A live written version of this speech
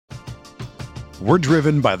We're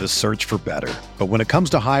driven by the search for better. But when it comes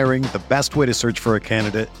to hiring, the best way to search for a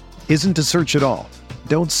candidate isn't to search at all.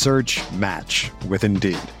 Don't search, match with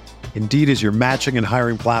Indeed. Indeed is your matching and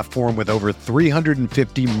hiring platform with over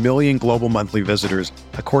 350 million global monthly visitors,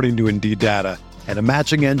 according to Indeed data, and a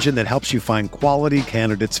matching engine that helps you find quality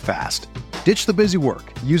candidates fast. Ditch the busy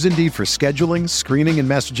work. Use Indeed for scheduling, screening, and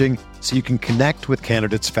messaging so you can connect with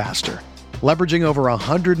candidates faster. Leveraging over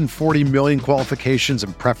 140 million qualifications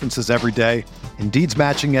and preferences every day, Indeed's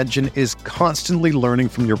matching engine is constantly learning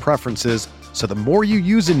from your preferences, so the more you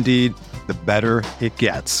use Indeed, the better it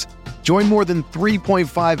gets. Join more than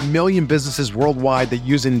 3.5 million businesses worldwide that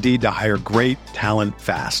use Indeed to hire great talent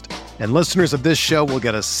fast. And listeners of this show will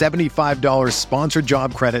get a $75 sponsored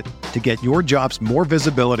job credit to get your jobs more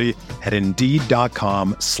visibility at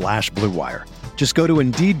Indeed.com/Blue Wire. Just go to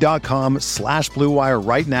Indeed.com/Blue Wire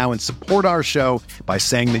right now and support our show by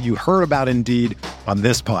saying that you heard about Indeed on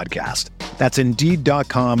this podcast. That's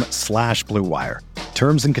Indeed.com/Blue Wire.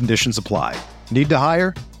 Terms and conditions apply. Need to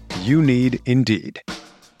hire? You need Indeed.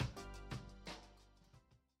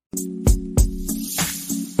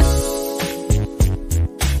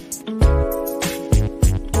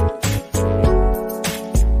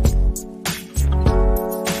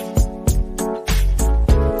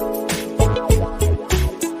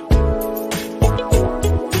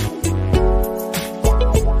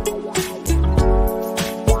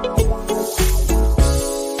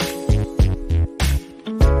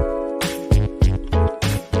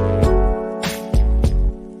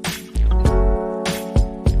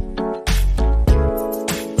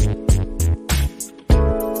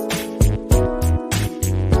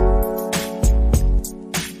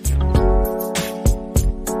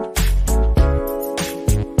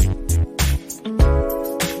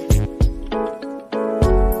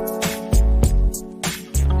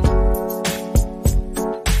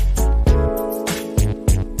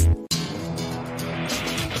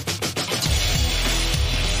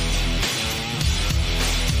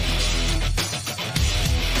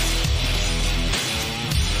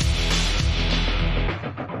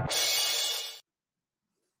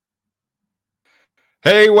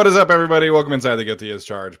 Hey, what is up, everybody? Welcome inside the Guilty as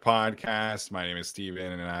Charged podcast. My name is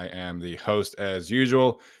Steven, and I am the host as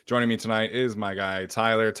usual. Joining me tonight is my guy,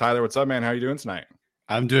 Tyler. Tyler, what's up, man? How are you doing tonight?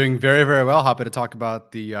 I'm doing very, very well. Happy to talk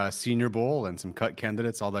about the Senior Bowl and some cut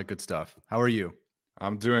candidates, all that good stuff. How are you?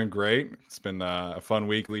 I'm doing great. It's been a fun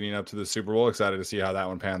week leading up to the Super Bowl. Excited to see how that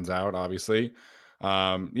one pans out, obviously.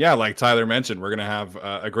 Like Tyler mentioned, we're going to have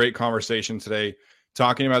a great conversation today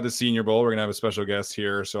talking about the Senior Bowl. We're going to have a special guest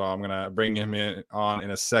here, so I'm going to bring him on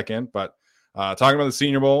in a second. But talking about the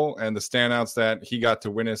Senior Bowl and the standouts that he got to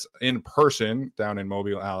witness in person down in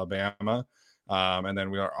Mobile, Alabama. And then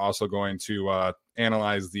we are also going to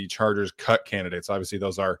analyze the Chargers cut candidates. Obviously,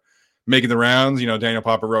 those are making the rounds. You know, Daniel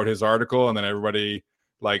Papa wrote his article, and then everybody,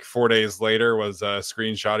 like 4 days later, was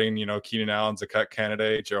screenshotting, Keenan Allen's a cut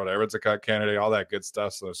candidate, Gerald Everett's a cut candidate, all that good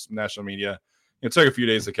stuff. So national media, it took a few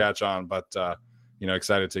days to catch on, but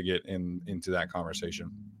excited to get into that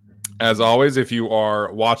conversation. As always, if you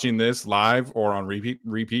are watching this live or on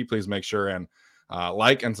repeat, please make sure and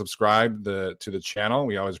like and subscribe to the channel.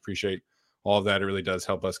 We always appreciate all of that. It really does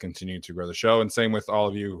help us continue to grow the show. And same with all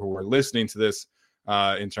of you who are listening to this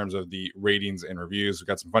in terms of the ratings and reviews. We've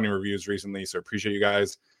got some funny reviews recently, so appreciate you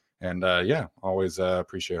guys. And always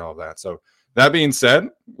appreciate all of that. So that being said,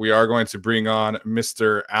 we are going to bring on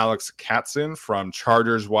Mr. Alek Katson from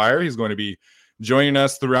Chargers Wire. He's going to be joining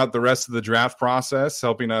us throughout the rest of the draft process,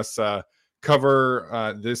 helping us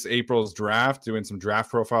cover this April's draft, doing some draft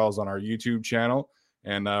profiles on our YouTube channel.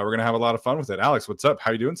 And we're going to have a lot of fun with it. Alex, what's up? How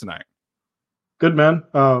are you doing tonight? Good, man.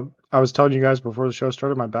 I was telling you guys before the show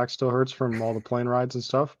started, my back still hurts from all the plane rides and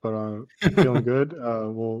stuff, but feeling good.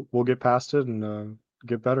 We'll get past it and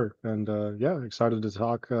get better. And excited to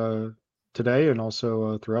talk today and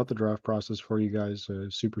also throughout the draft process for you guys.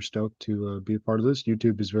 Super stoked to be a part of this.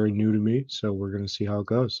 YouTube is very new to me, so we're going to see how it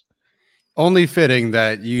goes. Only fitting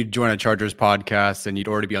that you join a Chargers podcast and you'd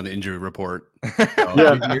already be on the injury report.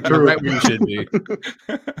 So you're right where you should be.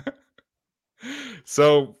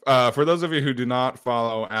 So for those of you who do not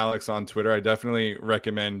follow Alex on Twitter, I definitely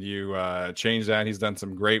recommend you change that. He's done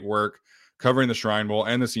some great work covering the Shrine Bowl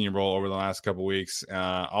and the Senior Bowl over the last couple of weeks.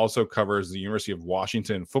 Also covers the University of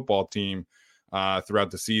Washington football team throughout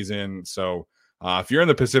the season. So if you're in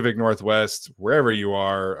the Pacific Northwest, wherever you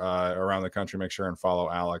are around the country, make sure and follow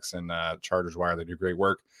Alex and Chargers Wire. They do great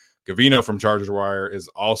work. Gavino from Chargers Wire is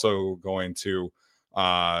also going to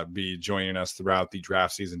be joining us throughout the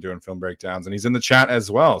draft season doing film breakdowns, and he's in the chat as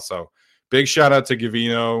well. So big shout out to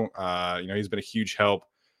Gavino. He's been a huge help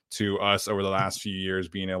to us over the last few years,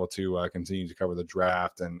 being able to continue to cover the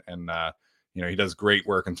draft. And he does great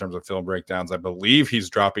work in terms of film breakdowns. I believe he's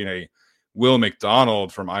dropping a Will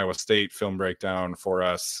McDonald from Iowa State film breakdown for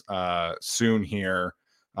us soon here,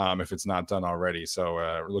 if it's not done already. So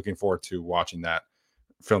we're looking forward to watching that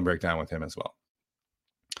film breakdown with him as well.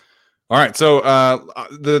 All right, so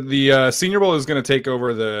the Senior Bowl is going to take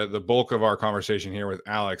over the bulk of our conversation here with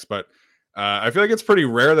Alex, but I feel like it's pretty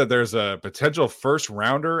rare that there's a potential first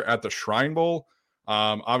rounder at the Shrine Bowl.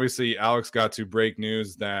 Obviously, Alex got to break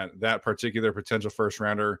news that particular potential first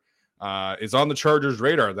rounder is on the Chargers'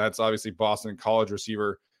 radar. That's obviously Boston College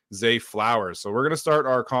receiver Zay Flowers. So we're going to start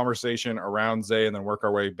our conversation around Zay and then work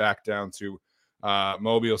our way back down to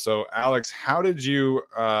Mobile. So, Alex, how did you?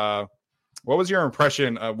 What was your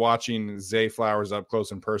impression of watching Zay Flowers up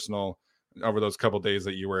close and personal over those couple of days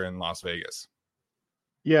that you were in Las Vegas?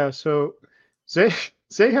 Yeah, so Zay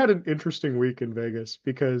had an interesting week in Vegas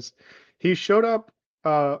because he showed up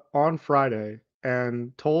on Friday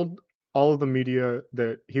and told all of the media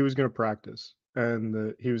that he was going to practice and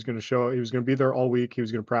that he was going to be there all week. He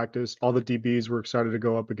was going to practice. All the DBs were excited to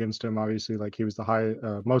go up against him. Obviously, like he was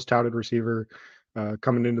the most touted receiver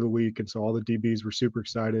coming into the week, and so all the DBs were super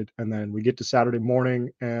excited. And then we get to Saturday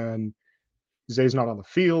morning, and Zay's not on the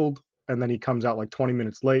field, and then he comes out like 20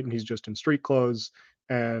 minutes late, and he's just in street clothes.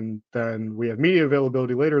 And then we have media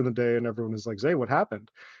availability later in the day, and everyone is like, Zay, what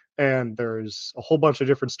happened? And there's a whole bunch of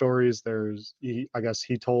different stories. I guess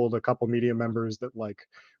he told a couple media members that like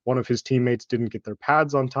one of his teammates didn't get their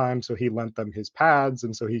pads on time, so he lent them his pads,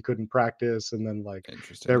 and so he couldn't practice. And then like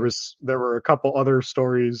there were a couple other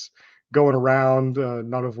stories going around,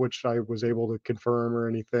 none of which I was able to confirm or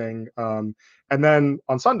anything. And then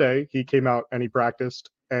on Sunday, he came out and he practiced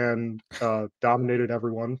and dominated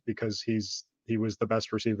everyone because he was the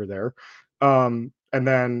best receiver there. And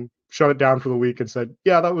then shut it down for the week and said,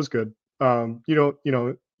 yeah, that was good. You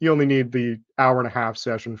only need the hour and a half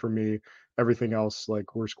session for me. Everything else,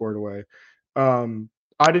 like, we're squared away.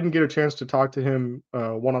 I didn't get a chance to talk to him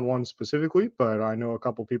one-on-one specifically, but I know a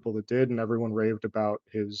couple people that did, and everyone raved about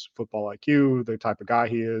his football IQ, the type of guy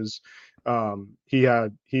he is.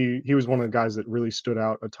 He was one of the guys that really stood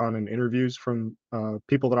out a ton in interviews from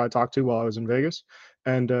people that I talked to while I was in Vegas.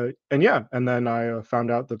 And then I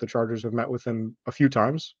found out that the Chargers have met with him a few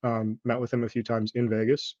times in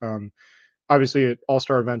Vegas. Obviously at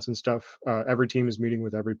all-star events and stuff, every team is meeting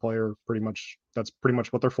with every player. That's pretty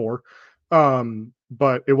much what they're for.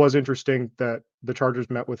 But it was interesting that the Chargers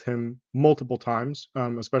met with him multiple times,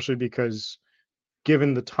 especially because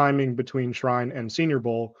given the timing between Shrine and Senior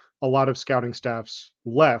Bowl, a lot of scouting staffs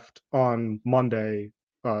left on Monday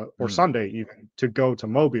or Sunday even to go to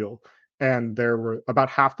Mobile. And there were about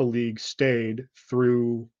half the league stayed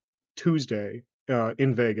through Tuesday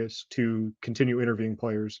in Vegas to continue interviewing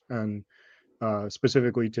players and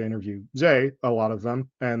specifically to interview Zay, a lot of them.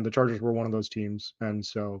 And the Chargers were one of those teams. And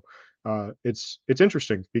so it's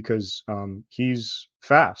interesting because he's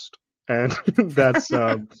fast, and that's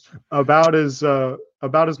about as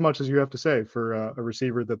much as you have to say for a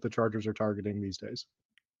receiver that the Chargers are targeting these days.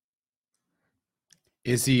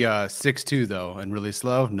 Is he 6'2" though and really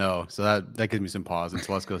slow? No. So that gives me some pause. And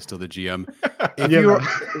Telesco's still the GM.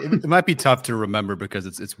 It might be tough to remember because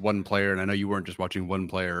it's one player, and I know you weren't just watching one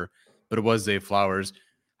player, but it was Zay Flowers.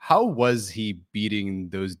 How was he beating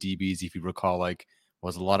those DBs, if you recall? Like,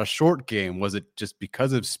 was it a lot of short game? Was it just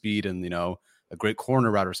because of speed and, a great corner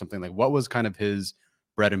route or something? Like, what was kind of his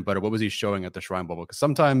bread and butter? What was he showing at the Shrine Bowl? Because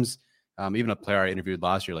sometimes even a player I interviewed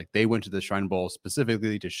last year, like they went to the Shrine Bowl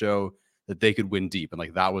specifically to show that they could win deep. And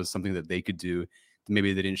like that was something that they could do that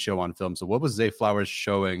maybe they didn't show on film. So what was Zay Flowers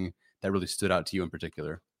showing that really stood out to you in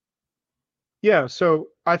particular? Yeah, so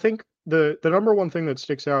I think the number one thing that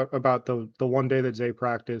sticks out about the one day that Zay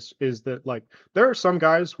practiced is that like there are some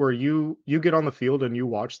guys where you get on the field and you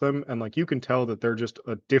watch them and like you can tell that they're just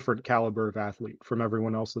a different caliber of athlete from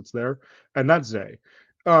everyone else that's there, and that's Zay.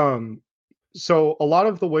 So a lot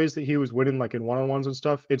of the ways that he was winning, like in one-on-ones and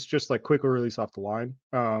stuff, it's just like quick release off the line.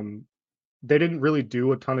 They didn't really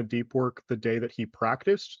do a ton of deep work the day that he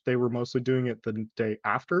practiced. They were mostly doing it the day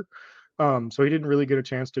after. So he didn't really get a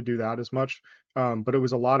chance to do that as much. But it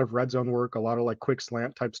was a lot of red zone work, a lot of like quick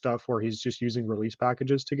slant type stuff where he's just using release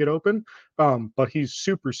packages to get open. But he's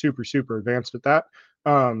super, super, super advanced at that.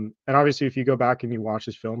 And obviously, if you go back and you watch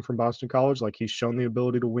his film from Boston College, like he's shown the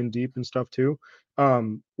ability to win deep and stuff too.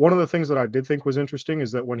 One of the things that I did think was interesting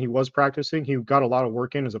is that when he was practicing, he got a lot of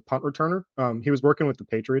work in as a punt returner. He was working with the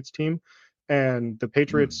Patriots team, and the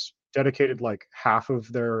Patriots dedicated like half of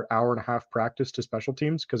their hour and a half practice to special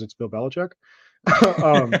teams because it's Bill Belichick.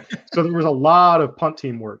 So there was a lot of punt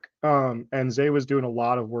team work. And Zay was doing a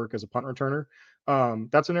lot of work as a punt returner.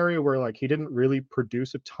 That's an area where like he didn't really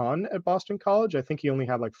produce a ton at Boston College. I think he only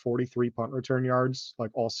had like 43 punt return yards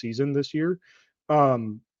like all season this year.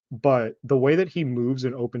 But the way that he moves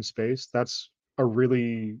in open space, that's a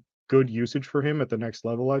really good usage for him at the next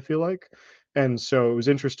level, I feel like. And so it was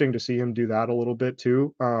interesting to see him do that a little bit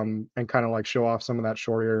too, and kind of like show off some of that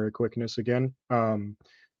short area quickness again,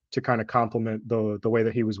 to kind of complement the way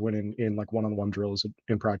that he was winning in like one-on-one drills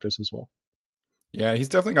in practice as well. Yeah, he's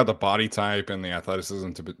definitely got the body type and the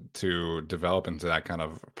athleticism to develop into that kind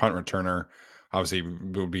of punt returner. Obviously,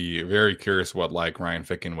 we'll be very curious what like Ryan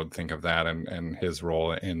Ficken would think of that and his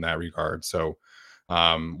role in that regard. So,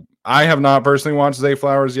 I have not personally watched Zay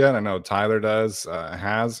Flowers yet. I know Tyler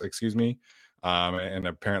excuse me, and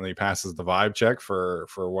apparently passes the vibe check for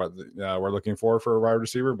what we're looking for a wide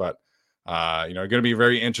receiver. But going to be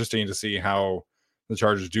very interesting to see how the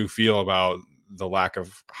Chargers do feel about the lack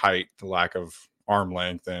of height, the lack of arm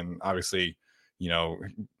length, and obviously,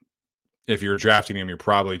 if you're drafting him, you're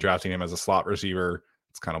probably drafting him as a slot receiver.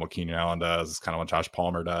 It's kind of what Keenan Allen does. It's kind of what Josh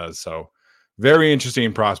Palmer does. So very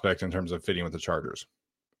interesting prospect in terms of fitting with the Chargers.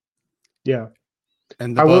 Yeah.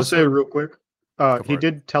 And I will say real quick, he it.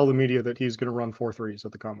 did tell the media that he's going to run 4.3s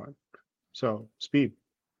at the combine. So speed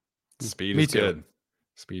is good.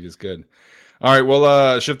 Speed is good. All right,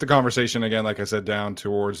 we'll shift the conversation again, like I said, down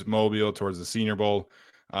towards Mobile, towards the Senior Bowl.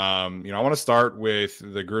 I want to start with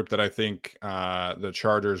the group that I think the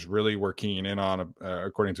Chargers really were keying in on,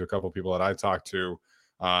 according to a couple of people that I talked to,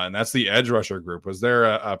 and that's the edge rusher group. Was there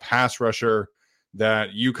a pass rusher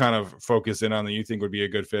that you kind of focus in on that you think would be a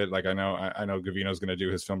good fit? Like I know Gavino's going to do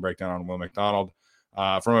his film breakdown on Will McDonald.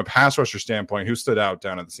 From a pass rusher standpoint, who stood out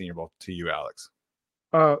down at the Senior Bowl to you, Alex?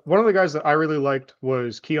 One of the guys that I really liked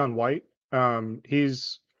was Keon White.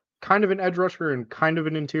 He's kind of an edge rusher and kind of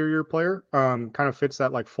an interior player. Kind of fits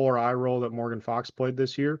that like 4-eye role that Morgan Fox played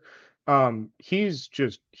this year. He's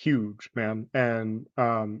just huge, man, and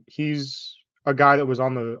he's a guy that was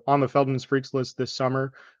on the Feldman's Freaks list this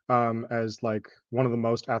summer, as like one of the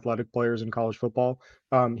most athletic players in college football.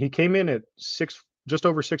 He came in at just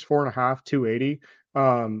over 6'4.5",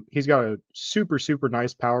 280. He's got a super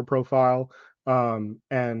nice power profile.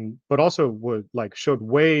 But also showed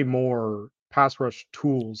way more pass rush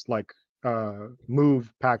tools like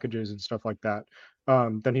move packages and stuff like that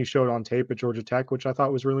than he showed on tape at Georgia Tech, which I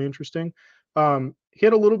thought was really interesting. He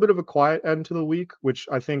had a little bit of a quiet end to the week, which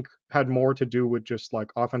I think had more to do with just like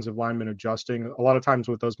offensive linemen adjusting. A lot of times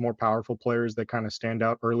with those more powerful players, they kind of stand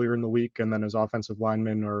out earlier in the week, and then as offensive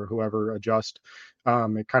linemen or whoever adjust,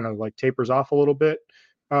 it kind of like tapers off a little bit.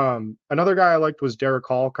 Another guy I liked was Derek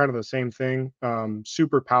Hall, kind of the same thing.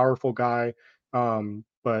 Super powerful guy,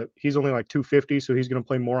 but he's only like 250, so he's going to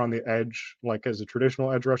play more on the edge, like as a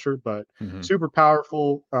traditional edge rusher. But super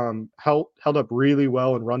powerful, held up really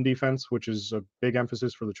well in run defense, which is a big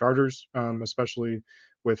emphasis for the Chargers, especially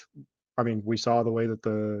with. I mean, we saw the way that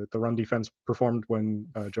the run defense performed when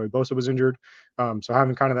Joey Bosa was injured. So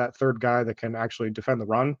having kind of that third guy that can actually defend the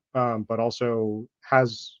run, but also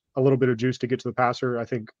has a little bit of juice to get to the passer. I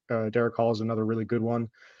think Derek Hall is another really good one.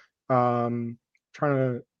 Trying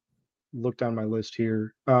to look down my list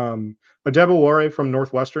here. Adebawore from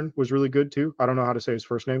Northwestern was really good too. I don't know how to say his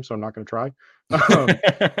first name, so I'm not going to try.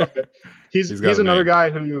 He's another guy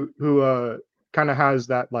who kind of has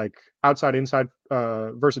that like outside inside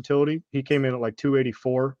versatility. He came in at like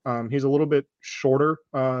 284. He's a little bit shorter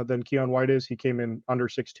than Keon White is. He came in under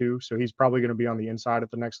 6'2", so he's probably going to be on the inside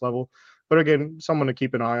at the next level. But again, someone to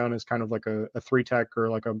keep an eye on is kind of like a 3-tech or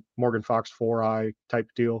like a Morgan Fox 4-eye type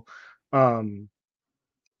deal.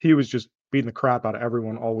 He was just beating the crap out of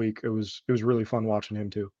everyone all week. It was really fun watching him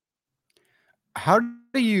too. How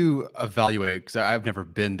do you evaluate? Because I've never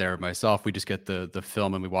been there myself. We just get the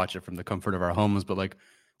film and we watch it from the comfort of our homes. But like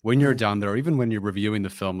when you're down there, or even when you're reviewing the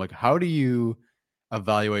film, like how do you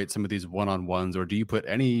evaluate some of these one-on-ones, or do you put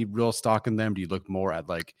any real stock in them? Do you look more at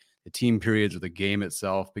like the team periods or the game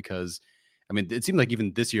itself? Because I mean, it seemed like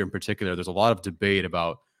even this year in particular, there's a lot of debate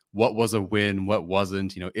about what was a win, what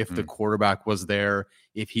wasn't, if the quarterback was there,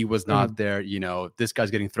 if he was not there, this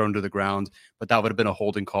guy's getting thrown to the ground, but that would have been a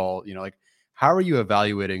holding call, like how are you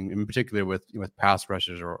evaluating in particular with pass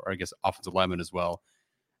rushers or I guess offensive linemen as well?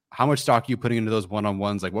 How much stock are you putting into those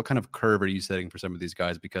one-on-ones? Like what kind of curve are you setting for some of these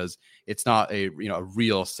guys? Because it's not a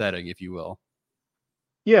real setting, if you will.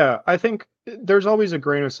 Yeah, I think there's always a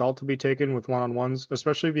grain of salt to be taken with one-on-ones,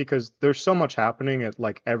 especially because there's so much happening at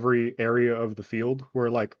like every area of the field where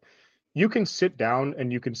like you can sit down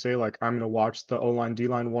and you can say like I'm going to watch the O-line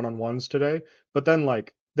D-line one-on-ones today, but then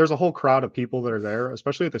like there's a whole crowd of people that are there,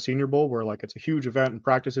 especially at the Senior Bowl, where like it's a huge event and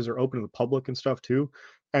practices are open to the public and stuff too.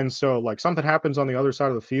 And so like something happens on the other side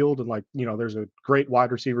of the field, and like there's a great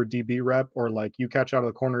wide receiver DB rep, or like you catch out of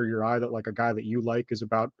the corner of your eye that like a guy that you like is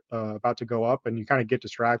about to go up, and you kind of get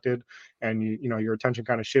distracted, and your attention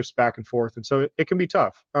kind of shifts back and forth, and so it can be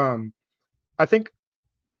tough. I think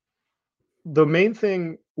the main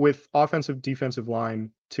thing with offensive defensive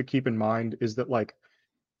line to keep in mind is that like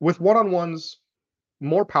with one-on-ones,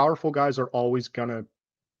 more powerful guys are always going to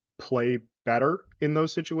play better in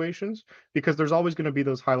those situations, because there's always going to be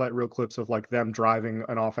those highlight reel clips of like them driving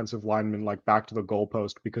an offensive lineman like back to the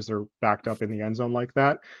goalpost because they're backed up in the end zone like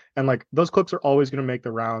that. And like those clips are always going to make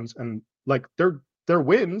the rounds, and like they're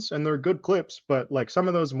wins and they're good clips, but like some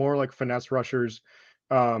of those more like finesse rushers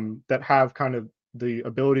that have kind of the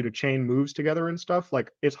ability to chain moves together and stuff,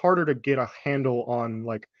 like it's harder to get a handle on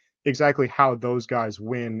like exactly how those guys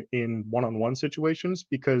win in one-on-one situations,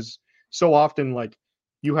 because so often like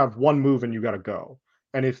you have one move and you got to go.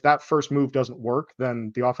 And if that first move doesn't work,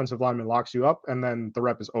 then the offensive lineman locks you up and then the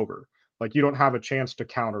rep is over. Like you don't have a chance to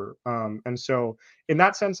counter. And so in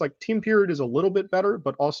that sense, like team period is a little bit better,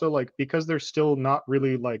 but also like because there's still not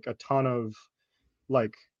really like a ton of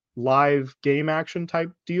like live game action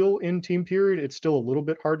type deal in team period, it's still a little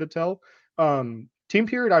bit hard to tell. Team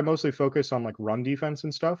period, I mostly focus on like run defense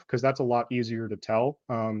and stuff because that's a lot easier to tell,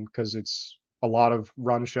 because it's a lot of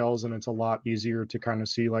run shells and it's a lot easier to kind of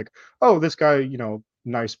see like, oh, this guy,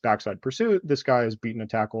 nice backside pursuit. This guy is beating a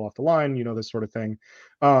tackle off the line, this sort of thing.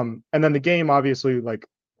 And then the game obviously like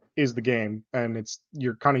is the game, and it's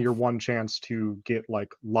your kind of your one chance to get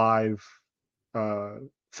like live uh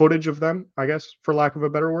footage of them, I guess, for lack of a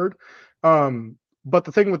better word. But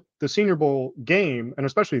the thing with the Senior Bowl game, and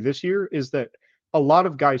especially this year, is that a lot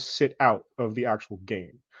of guys sit out of the actual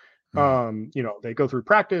game. They go through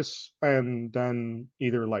practice and then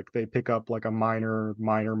either like they pick up like a minor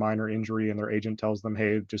injury and their agent tells them,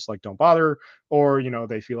 hey, just like don't bother, or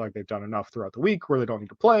they feel like they've done enough throughout the week where they don't need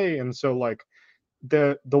to play. And so like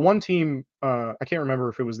the one team, I can't remember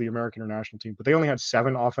if it was the American or national team, but they only had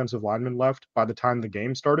 7 offensive linemen left by the time the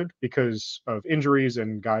game started because of injuries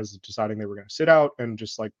and guys deciding they were going to sit out and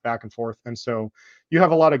just like back and forth. And so you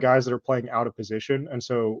have a lot of guys that are playing out of position, and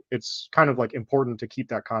so it's kind of like important to keep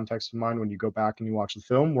that context in mind when you go back and you watch the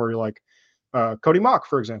film, where you're like, Cody Mock,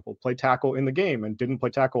 for example, played tackle in the game and didn't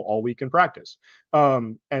play tackle all week in practice.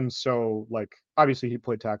 And so like obviously he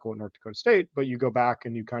played tackle at North Dakota State, but you go back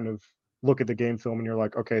and you kind of look at the game film and you're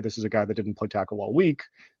like, okay, this is a guy that didn't play tackle all week.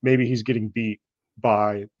 Maybe he's getting beat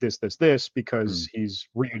by this because he's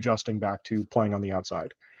readjusting back to playing on the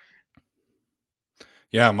outside.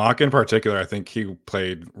 Yeah, Mock in particular, I think he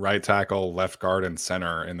played right tackle, left guard, and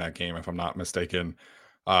center in that game, if I'm not mistaken.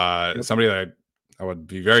 Somebody that I would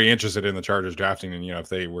be very interested in the Chargers drafting, and if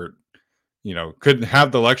they were, could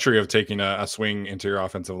have the luxury of taking a swing interior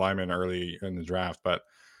offensive lineman early in the draft. But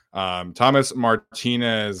Thomas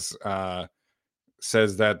Martinez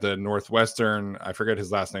says that the Northwestern, I forget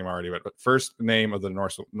his last name already, but first name of the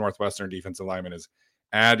Northwestern defensive lineman is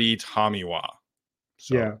Adi Tamiwa.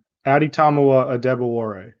 So, yeah, Adi Tamiwa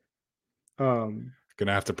Adebawore.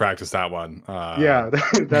 Gonna have to practice that one. Yeah,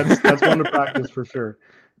 that's one to practice for sure.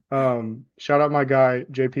 Shout out my guy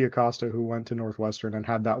JP Acosta, who went to Northwestern and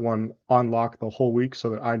had that one on lock the whole week so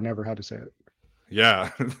that I never had to say it.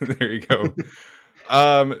 Yeah, there you go.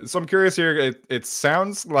 So I'm curious here. It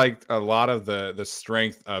sounds like a lot of the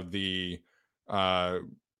strength of the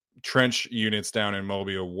trench units down in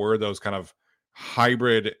Mobile were those kind of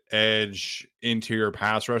hybrid edge interior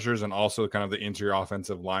pass rushers, and also kind of the interior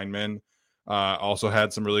offensive linemen. Also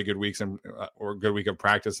had some really good weeks or good week of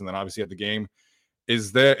practice, and then obviously at the game.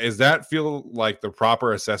 Is that feel like the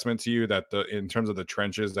proper assessment to you, that in terms of the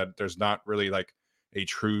trenches, that there's not really like a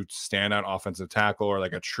true standout offensive tackle or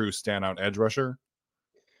like a true standout edge rusher?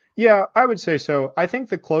 Yeah, I would say so. I think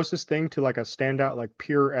the closest thing to like a standout, like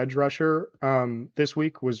pure edge rusher this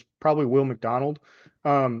week was probably Will McDonald.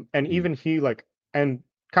 And even he and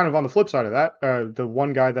kind of on the flip side of that, the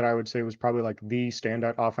one guy that I would say was probably like the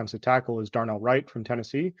standout offensive tackle is Darnell Wright from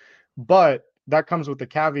Tennessee. But that comes with the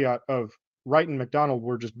caveat of Wright and McDonald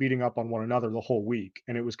were just beating up on one another the whole week.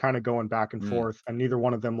 And it was kind of going back and forth, and neither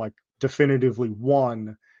one of them like definitively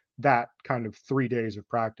won that kind of 3 days of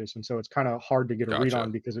practice. And so it's kind of hard to get a read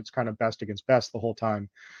on because it's kind of best against best the whole time.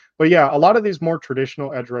 But yeah, a lot of these more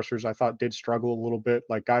traditional edge rushers I thought did struggle a little bit.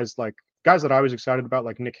 Like guys that I was excited about,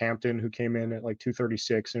 like Nick Hampton, who came in at like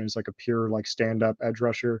 236 and is like a pure like stand-up edge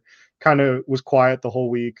rusher, kind of was quiet the whole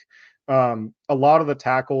week. A lot of the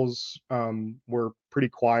tackles were pretty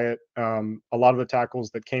quiet. A lot of the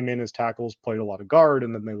tackles that came in as tackles played a lot of guard,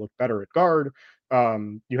 and then they looked better at guard.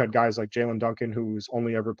 You had guys like Jalen Duncan, who's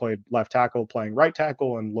only ever played left tackle, playing right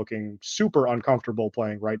tackle and looking super uncomfortable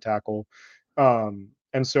playing right tackle.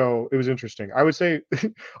 And so it was interesting. I would say,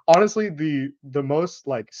 honestly, the most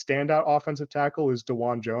like standout offensive tackle is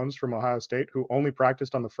DeJuan Jones from Ohio State, who only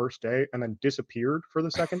practiced on the first day and then disappeared for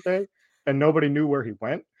the second day, and nobody knew where he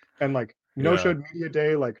went. And like no showed media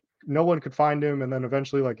day, like no one could find him. And then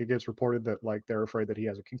eventually, like it gets reported that like they're afraid that he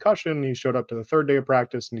has a concussion. He showed up to the third day of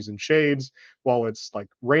practice and he's in shades while it's like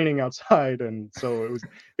raining outside. And so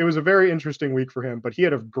it was a very interesting week for him. But he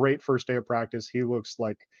had a great first day of practice. He looks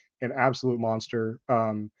like an absolute monster.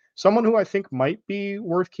 Someone who I think might be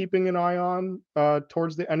worth keeping an eye on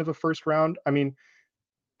towards the end of the first round. I mean,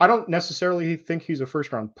 I don't necessarily think he's a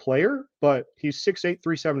first round player, but he's 6'8",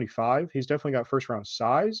 375. He's definitely got first round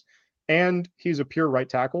size, and he's a pure right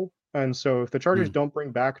tackle. And so if the Chargers don't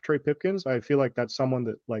bring back Trey Pipkins, I feel like that's someone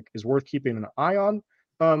that like is worth keeping an eye on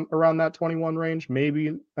around that 21 range, maybe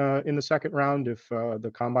in the second round if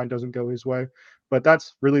the combine doesn't go his way. But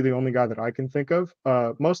that's really the only guy that I can think of.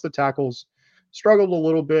 Most of the tackles struggled a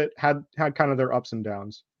little bit, had kind of their ups and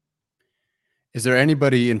downs. Is there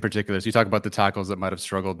anybody in particular? So you talk about the tackles that might have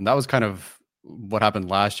struggled, and that was kind of what happened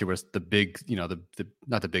last year. Was the big, the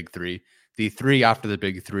not the big three, the three after the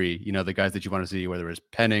big three. The guys that you want to see, whether it's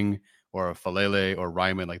Penning or Falele or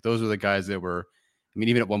Ryman, like those were the guys that were. I mean,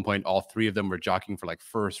 even at one point, all three of them were jockeying for like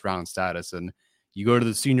first round status. And you go to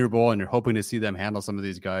the Senior Bowl and you're hoping to see them handle some of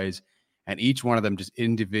these guys, and each one of them just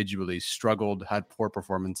individually struggled, had poor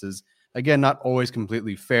performances. Again, not always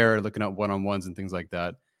completely fair, looking at one-on-ones and things like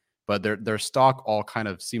that. But their stock all kind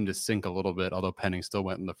of seemed to sink a little bit, although Penning still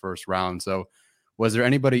went in the first round. So was there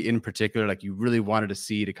anybody in particular like you really wanted to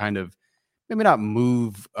see to kind of maybe not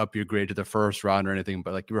move up your grade to the first round or anything,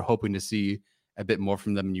 but like you were hoping to see a bit more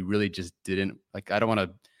from them and you really just didn't? Like, I don't want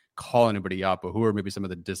to call anybody out, but who are maybe some of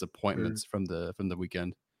the disappointments from the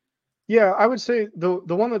weekend? Yeah, I would say the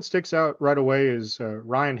one that sticks out right away is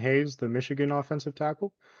Ryan Hayes, the Michigan offensive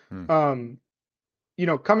tackle.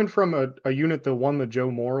 Coming from a unit that won the Joe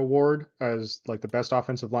Moore Award as like the best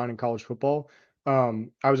offensive line in college football,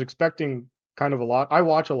 I was expecting kind of a lot. I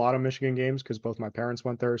watch a lot of Michigan games because both my parents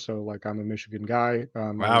went there, so like I'm a Michigan guy.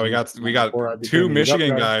 Wow, we got two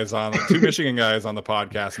Michigan guys on the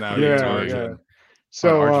podcast now. Yeah.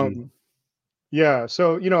 So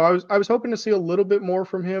I was hoping to see a little bit more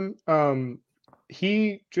from him.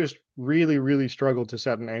 He just really, really struggled to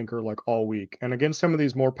set an anchor like all week. And against some of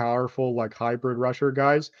these more powerful, like hybrid rusher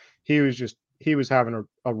guys, he was having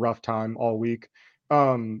a rough time all week.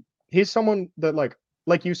 He's someone that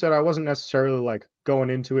like you said, I wasn't necessarily like going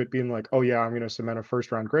into it being like, oh yeah, I'm going to cement a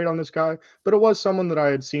first round grade on this guy, but it was someone that I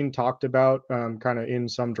had seen talked about kind of in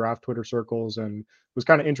some draft Twitter circles and was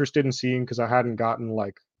kind of interested in seeing because I hadn't gotten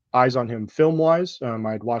like eyes on him film wise.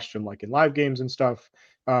 I'd watched him like in live games and stuff.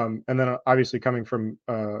 And then obviously coming from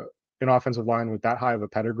an offensive line with that high of a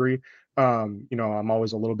pedigree, I'm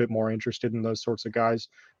always a little bit more interested in those sorts of guys.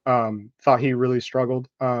 Thought he really struggled.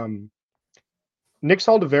 Nick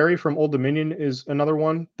Saldiveri from Old Dominion is another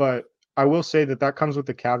one, but I will say that comes with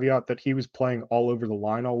the caveat that he was playing all over the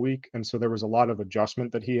line all week, and so there was a lot of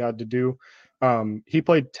adjustment that he had to do. He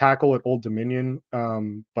played tackle at Old Dominion,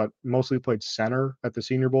 but mostly played center at the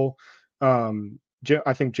Senior Bowl.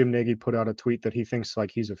 I think Jim Nagy put out a tweet that he thinks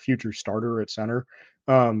like he's a future starter at center,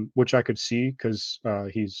 which I could see because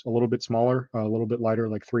he's a little bit smaller, a little bit lighter,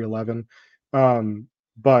 like 3'11".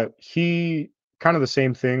 But he kind of the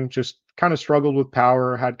same thing, just kind of struggled with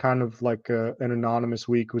power, had kind of like an anonymous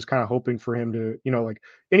week, was kind of hoping for him to, like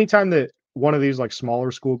anytime that one of these like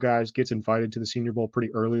smaller school guys gets invited to the Senior Bowl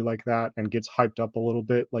pretty early like that and gets hyped up a little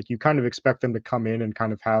bit, like you kind of expect them to come in and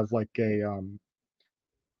kind of have like a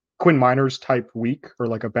Quinn Miners type week or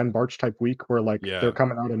like a Ben Barch type week where like they're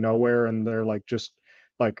coming out of nowhere and they're like just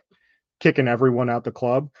like kicking everyone out the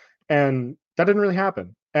club. And that didn't really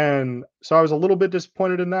happen. And so I was a little bit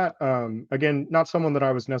disappointed in that. Again, not someone that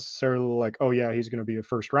I was necessarily like, oh yeah, he's going to be a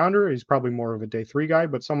first rounder. He's probably more of a day 3 guy,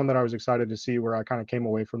 but someone that I was excited to see where I kind of came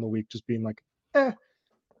away from the week just being like, eh.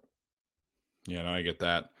 Yeah, no, I get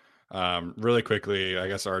that. Really quickly, I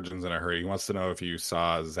guess Arjun's in a hurry. He wants to know if you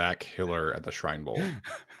saw Zach Hiller at the Shrine Bowl.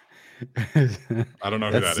 I don't know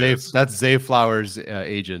who that is. That's Zay Flowers'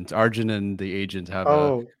 agent. Arjun and the agent have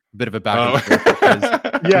a bit of a back and forth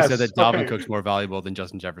because he said that Dalvin Cook's more valuable than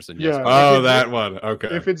Justin Jefferson. Yes. That one. Okay.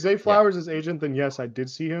 If it's Zay Flowers' agent, then yes, I did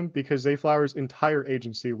see him because Zay Flowers' entire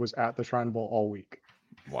agency was at the Shrine Bowl all week.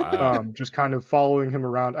 Wow. Just kind of following him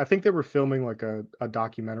around. I think they were filming like a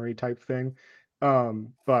documentary type thing.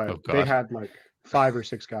 But they had like 5 or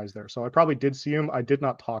 6 guys there. So I probably did see him. I did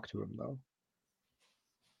not talk to him though.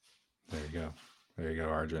 There you go,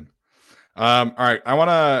 Arjun. All right, I want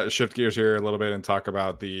to shift gears here a little bit and talk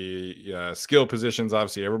about the skill positions.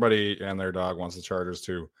 Obviously, everybody and their dog wants the Chargers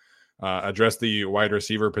to address the wide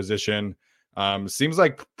receiver position. Seems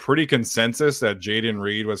like pretty consensus that Jaden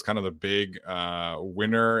Reed was kind of the big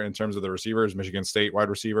winner in terms of the receivers, Michigan State wide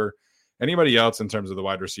receiver. Anybody else in terms of the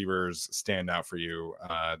wide receivers stand out for you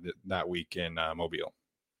that week in Mobile?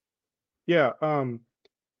 Yeah,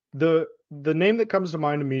 the name that comes to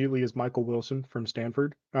mind immediately is Michael Wilson from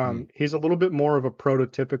Stanford. He's a little bit more of a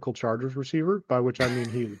prototypical Chargers receiver, by which I mean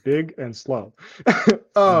he's big and slow.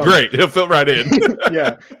 Great, he'll fit right in.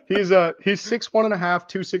 Yeah, he's 6'1.5",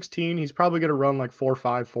 216. He's probably gonna run like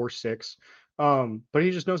 4.5, 4.6. But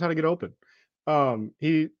he just knows how to get open.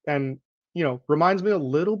 He reminds me a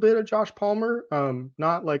little bit of Josh Palmer.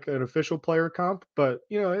 Not like an official player comp, but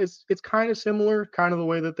it's kind of similar, kind of the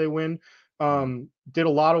way that they win. Did a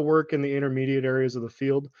lot of work in the intermediate areas of the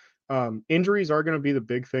field. Injuries are going to be the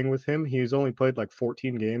big thing with him. He's only played like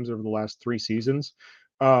 14 games over the last 3 seasons.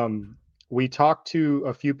 We talked to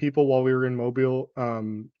a few people while we were in Mobile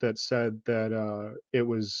that said that it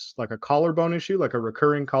was like a collarbone issue, like a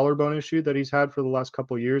recurring collarbone issue that he's had for the last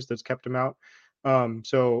couple of years that's kept him out.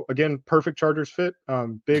 So again, perfect Chargers fit.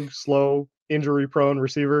 Big, slow, injury-prone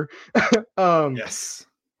receiver. Yes.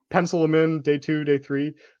 Pencil him in day 2, day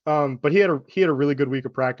 3. But he had a really good week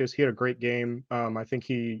of practice. He had a great game. I think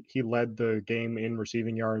he led the game in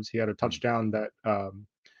receiving yards. He had a touchdown that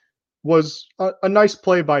was a nice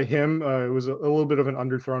play by him. It was a little bit of an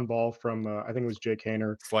underthrown ball from I think it was Jake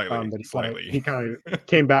Haener. Slightly. He kind of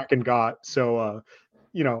came back and got. So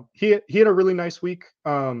he had a really nice week.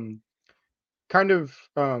 To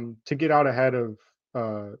get out ahead of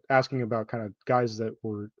asking about kind of guys that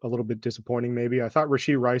were a little bit disappointing, maybe. I thought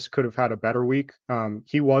Rashee Rice could have had a better week.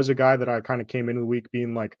 He was a guy that I kind of came into the week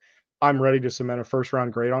being like, I'm ready to cement a first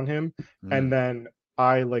round grade on him. And then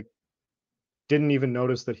I didn't even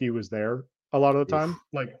notice that he was there a lot of the time.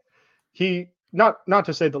 Like he, not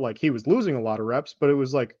to say that like he was losing a lot of reps, but it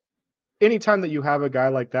was like, anytime that you have a guy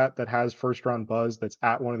like that has first round buzz, that's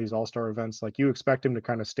at one of these all-star events, like you expect him to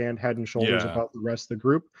kind of stand head and shoulders above the rest of the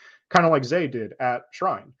group, kind of like Zay did at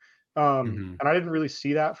Shrine. And I didn't really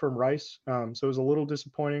see that from Rice. So it was a little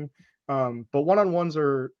disappointing. But one-on-ones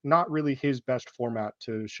are not really his best format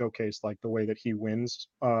to showcase like the way that he wins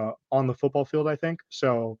on the football field, I think.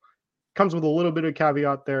 So comes with a little bit of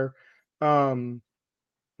caveat there.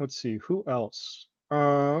 Let's see, who else?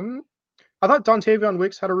 I thought Dontavion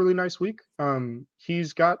Wicks had a really nice week.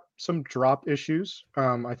 He's got some drop issues.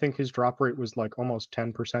 I think his drop rate was like almost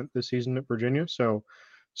 10% this season at Virginia. So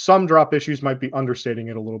some drop issues might be understating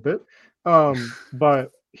it a little bit.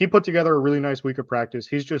 But he put together a really nice week of practice.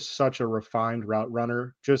 He's just such a refined route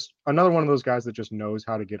runner. Just another one of those guys that just knows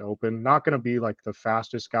how to get open. Not going to be like the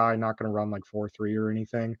fastest guy, not going to run like 4.3 or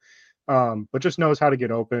anything. But just knows how to get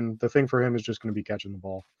open. The thing for him is just going to be catching the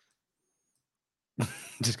ball.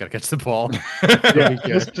 Just gotta catch the ball. Yeah,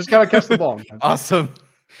 just gotta catch the ball, man. Awesome.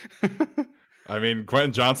 I mean,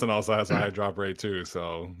 Quentin Johnson also has a high drop rate too,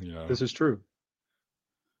 so this is true.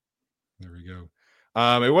 There we go.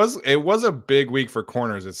 It was a big week for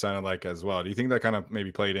corners, it sounded like, as well. Do you think that kind of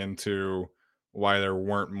maybe played into why there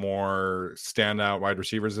weren't more standout wide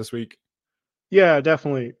receivers this week? Yeah,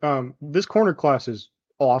 definitely. This corner class is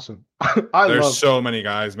awesome. There's so many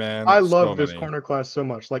guys, man. I love this corner class so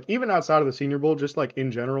much. Like even outside of the Senior Bowl, just like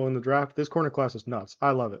in general in the draft, this corner class is nuts.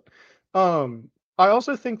 I love it. I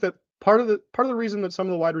also think that part of the reason that some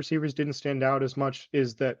of the wide receivers didn't stand out as much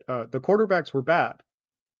is that the quarterbacks were bad.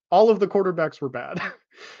 All of the quarterbacks were bad.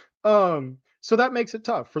 So that makes it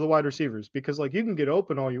tough for the wide receivers because like you can get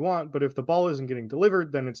open all you want, but if the ball isn't getting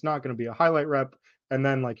delivered, then it's not going to be a highlight rep, and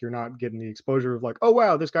then like you're not getting the exposure of like, oh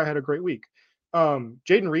wow, this guy had a great week.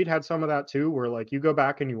 Jaden Reed had some of that too, where like you go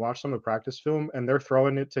back and you watch some of the practice film and they're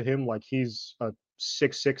throwing it to him like he's a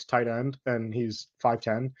 6'6" tight end and he's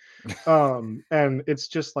 5'10". And it's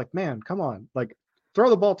just like, man, come on, like throw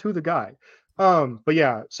the ball to the guy. But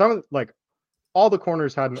yeah, some of like all the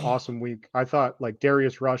corners had an awesome week. I thought like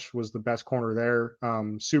Darius Rush was the best corner there.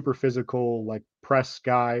 Super physical, like press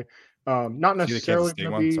guy. Not necessarily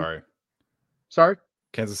going to be. Sorry?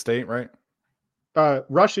 Kansas State, right?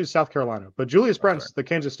 Rush is South Carolina, but Julius Brents, the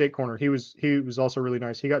Kansas State corner, he was also really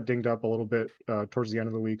nice. He got dinged up a little bit towards the end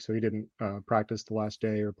of the week, so he didn't practice the last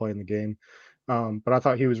day or play in the game. But I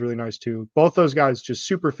thought he was really nice too. Both those guys just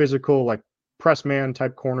super physical, like press man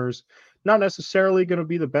type corners. Not necessarily going to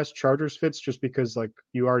be the best Chargers fits just because like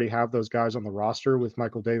you already have those guys on the roster with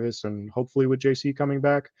Michael Davis and hopefully with JC coming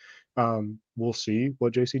back. We'll see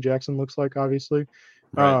what JC Jackson looks like, obviously.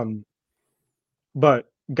 Right.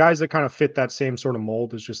 But guys that kind of fit that same sort of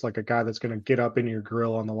mold is just like a guy that's going to get up in your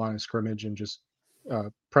grill on the line of scrimmage and just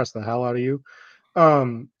press the hell out of you.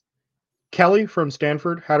 Kelly from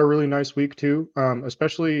Stanford had a really nice week too,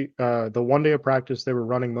 especially the one day of practice they were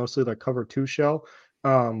running mostly like cover 2 shell,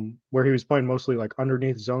 where he was playing mostly like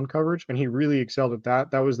underneath zone coverage, and he really excelled at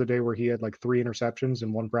that. That was the day where he had like 3 interceptions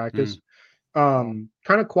in one practice. Kind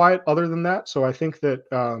of quiet other than that. So I think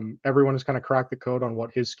that everyone has kind of cracked the code on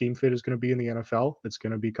what his scheme fit is going to be in the NFL. It's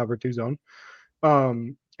going to be cover 2 zone.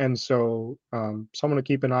 And so someone to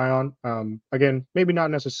keep an eye on. Again, maybe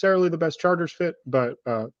not necessarily the best Chargers fit, but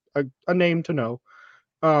a name to know.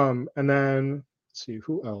 And then let's see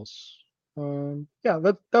who else. Yeah,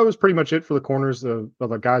 that was pretty much it for the corners. The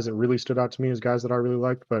guys that really stood out to me as guys that I really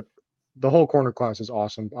liked, but the whole corner class is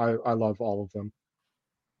awesome. I love all of them.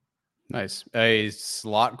 Nice. A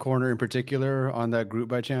slot corner in particular on that group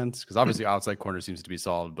by chance? Because obviously outside corner seems to be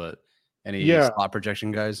solid, but any slot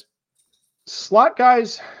projection guys? Slot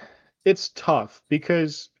guys, it's tough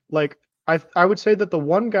because like I would say that the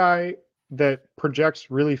one guy that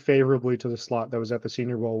projects really favorably to the slot that was at the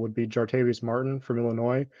Senior Bowl would be Jartavius Martin from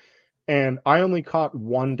Illinois. And I only caught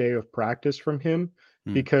 1 day of practice from him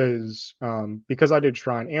because I did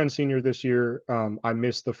Shrine and Senior this year. I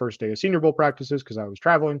missed the first day of Senior Bowl practices because I was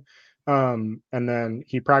traveling. And then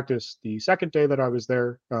he practiced the second day that I was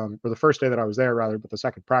there, or the first day that I was there rather, but the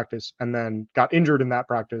second practice, and then got injured in that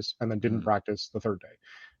practice and then didn't practice the third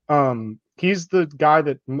day. He's the guy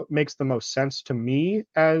that makes the most sense to me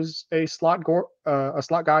as a slot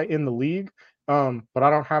guy in the league. But I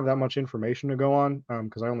don't have that much information to go on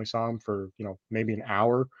because I only saw him for maybe an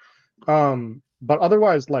hour. But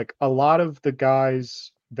otherwise, like a lot of the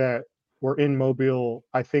guys that were in Mobile,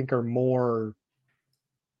 I think are more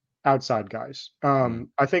outside guys.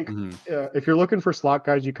 I think if you're looking for slot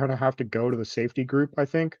guys, you kind of have to go to the safety group. I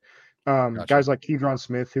think gotcha. Guys like Keydron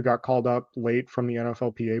Smith, who got called up late from the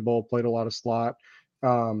NFLPA Bowl, played a lot of slot.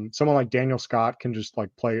 Someone like Daniel Scott can just like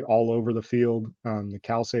play all over the field. The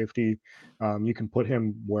Cal safety, you can put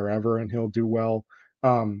him wherever and he'll do well.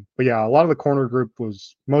 But yeah, a lot of the corner group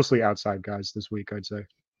was mostly outside guys this week, I'd say.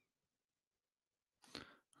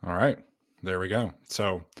 All right, there we go.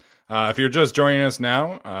 So if you're just joining us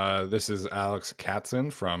now, this is Alex Katson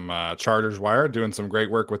from Chargers Wire doing some great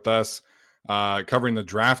work with us covering the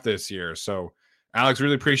draft this year. So Alex,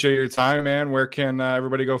 really appreciate your time, man. Where can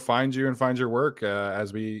everybody go find you and find your work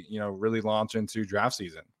as we, really launch into draft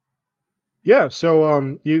season? Yeah,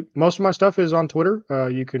 so most of my stuff is on Twitter.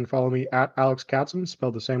 You can follow me at Alex Katson,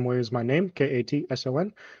 spelled the same way as my name,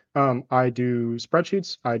 Katson. I do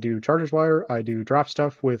spreadsheets, I do Chargers Wire, I do draft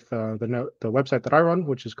stuff with the website that I run,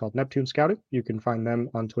 which is called Neptune Scouting. You can find them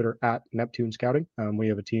on Twitter at Neptune Scouting. We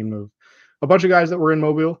have a team of a bunch of guys that were in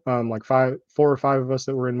Mobile, like 4 or 5 of us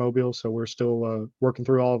that were in Mobile. So we're still working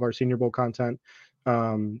through all of our Senior Bowl content.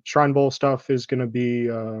 Shrine Bowl stuff is going to be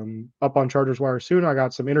up on Chargers Wire soon. I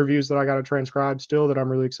got some interviews that I got to transcribe still that I'm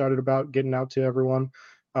really excited about getting out to everyone.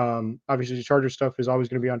 Obviously, Chargers stuff is always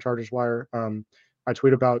going to be on Chargers Wire. I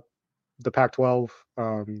tweet about the Pac-12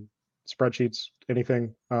 spreadsheets,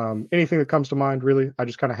 anything that comes to mind. Really, I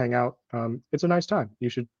just kind of hang out. It's a nice time. You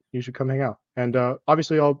should come hang out. And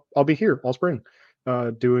obviously, I'll be here all spring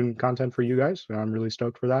doing content for you guys. I'm really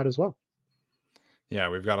stoked for that as well. Yeah,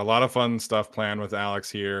 we've got a lot of fun stuff planned with Alex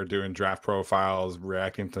here, doing draft profiles,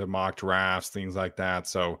 reacting to mock drafts, things like that.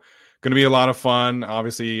 So going to be a lot of fun.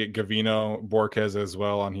 Obviously, Gavino Borquez as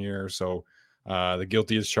well on here. So the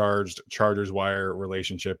Guilty as Charged Chargers Wire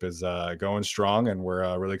relationship is going strong, and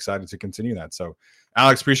we're really excited to continue that. So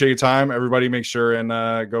Alex, appreciate your time. Everybody make sure and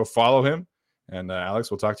go follow him. And Alex,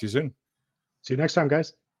 we'll talk to you soon. See you next time,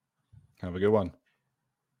 guys. Have a good one.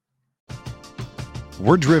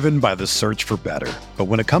 We're driven by the search for better. But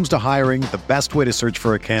when it comes to hiring, the best way to search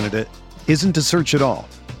for a candidate isn't to search at all.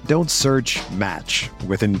 Don't search, match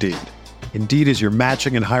with Indeed. Indeed is your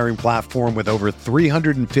matching and hiring platform with over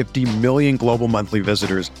 350 million global monthly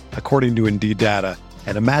visitors, according to Indeed data,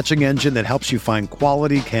 and a matching engine that helps you find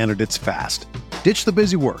quality candidates fast. Ditch the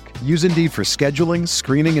busy work. Use Indeed for scheduling,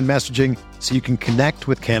 screening, and messaging so you can connect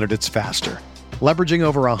with candidates faster. Leveraging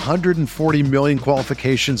over 140 million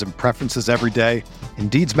qualifications and preferences every day,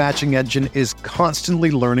 Indeed's matching engine is constantly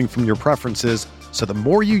learning from your preferences, so the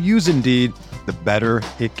more you use Indeed, the better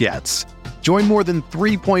it gets. Join more than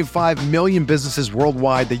 3.5 million businesses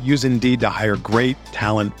worldwide that use Indeed to hire great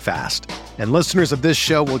talent fast. And listeners of this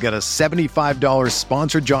show will get a $75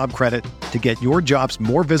 sponsored job credit to get your jobs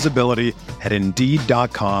more visibility at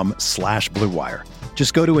Indeed.com/Blue Wire.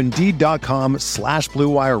 Just go to Indeed.com/Blue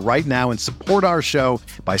Wire right now and support our show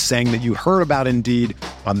by saying that you heard about Indeed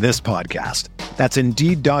on this podcast. That's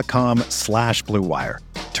Indeed.com/Blue Wire.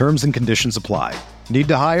 Terms and conditions apply. Need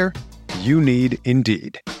to hire? You need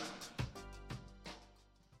Indeed.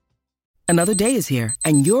 Another day is here,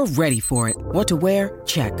 and you're ready for it. What to wear?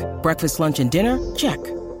 Check. Breakfast, lunch, and dinner? Check.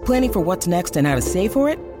 Planning for what's next and how to save for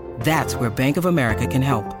it? That's where Bank of America can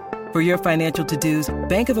help. For your financial to-dos,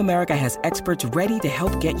 Bank of America has experts ready to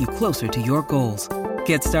help get you closer to your goals.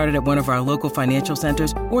 Get started at one of our local financial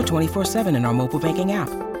centers or 24/7 in our mobile banking app.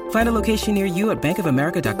 Find a location near you at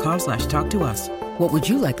bankofamerica.com/talktous. What would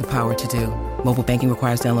you like the power to do? Mobile banking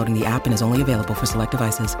requires downloading the app and is only available for select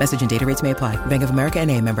devices. Message and data rates may apply. Bank of America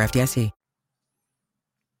N.A., member FDIC.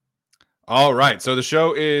 All right, so the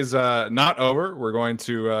show is not over. We're going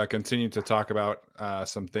to continue to talk about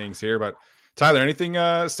some things here. But Tyler, anything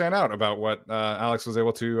stand out about what Alex was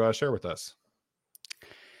able to share with us?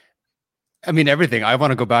 I mean, everything. I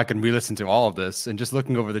want to go back and re-listen to all of this. And just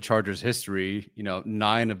looking over the Chargers' history,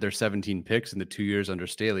 9 of their 17 picks in the 2 years under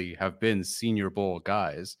Staley have been Senior Bowl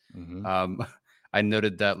guys. Mm-hmm. I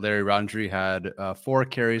noted that Larry Roundtree had 4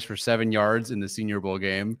 carries for 7 yards in the Senior Bowl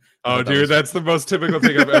game. Oh, dude, that's the most typical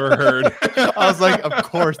thing I've ever heard. I was like, of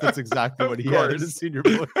course, that's exactly what he had in the Senior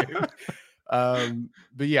Bowl game.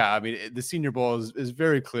 But yeah, I mean, the Senior Bowl is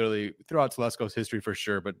very clearly throughout Telesco's history for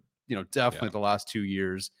sure, but definitely the last 2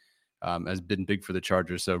 years has been big for the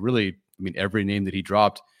Chargers. So really, I mean, every name that he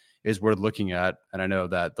dropped is worth looking at, and I know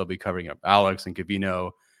that they'll be covering up Alex and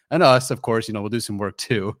Cavino and us, of course. We'll do some work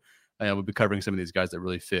too. We'll be covering some of these guys that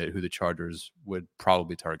really fit who the Chargers would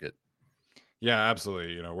probably target. Yeah,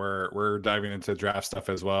 absolutely. We're diving into draft stuff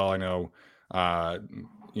as well. I know,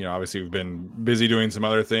 obviously we've been busy doing some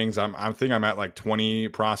other things. I think I'm at like 20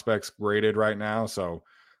 prospects graded right now. So,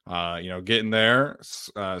 getting there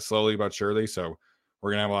slowly but surely. So we're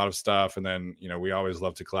going to have a lot of stuff. And then, we always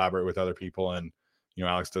love to collaborate with other people. And,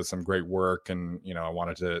 Alex does some great work. And, I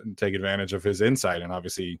wanted to take advantage of his insight. And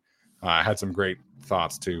obviously, I had some great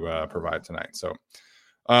thoughts to provide tonight. So,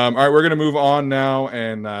 all right, we're going to move on now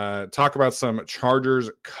and talk about some Chargers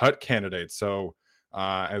cut candidates. So,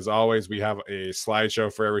 as always, we have a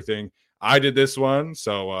slideshow for everything. I did this one,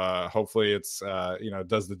 so hopefully it's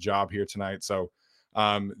does the job here tonight. So,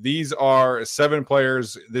 these are 7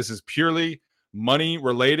 players. This is purely money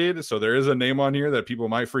related. So there is a name on here that people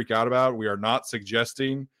might freak out about. We are not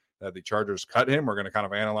suggesting that the Chargers cut him. We're going to kind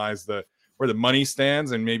of analyze where the money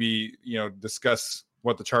stands and maybe, discuss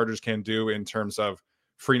what the Chargers can do in terms of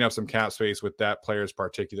freeing up some cap space with that player's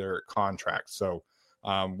particular contract. So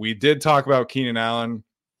we did talk about Keenan Allen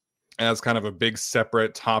as kind of a big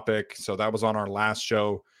separate topic. So that was on our last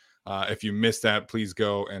show. If you missed that, please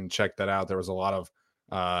go and check that out. There was a lot of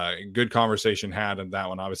good conversation had in that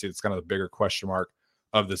one. Obviously, it's kind of the bigger question mark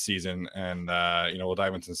of the season. And, we'll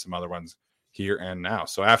dive into some other ones here and now.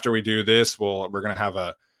 So after we do this, we're going to have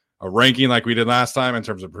a ranking like we did last time in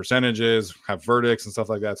terms of percentages, have verdicts and stuff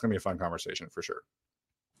like that. It's going to be a fun conversation for sure.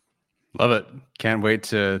 Love it. Can't wait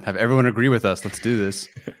to have everyone agree with us. Let's do this.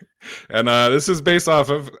 And this is based off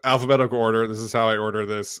of alphabetical order. This is how I order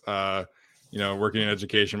this. Working in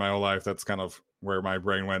education my whole life, that's kind of where my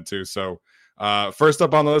brain went to. So first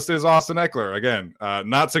up on the list is Austin Eckler. Again,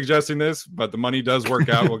 not suggesting this, but the money does work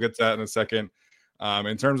out. We'll get to that in a second.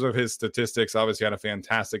 In terms of his statistics, obviously had a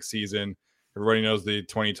fantastic season. Everybody knows the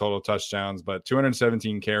 20 total touchdowns, but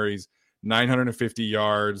 217 carries, 950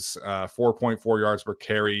 yards, 4.4 yards per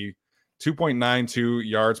carry, 2.92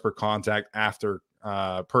 yards per contact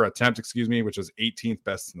per attempt, which was 18th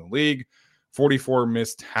best in the league. 44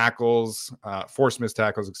 missed tackles, forced missed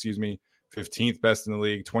tackles, 15th best in the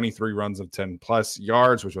league. 23 runs of 10 plus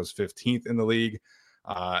yards, which was 15th in the league.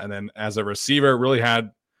 And then as a receiver, really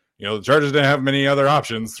had, the Chargers didn't have many other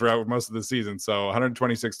options throughout most of the season. So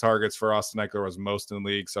 126 targets for Austin Eckler was most in the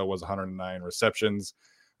league. So was 109 receptions,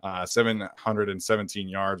 717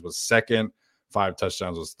 yards was second. 5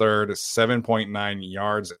 touchdowns was third. 7.9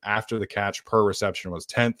 yards after the catch per reception was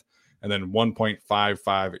 10th. And then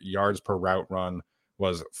 1.55 yards per route run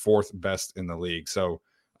was 4th best in the league. So,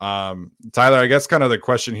 Tyler, I guess kind of the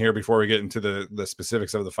question here before we get into the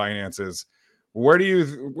specifics of the finances, where do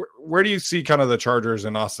you see kind of the Chargers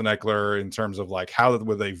and Austin Eckler in terms of like how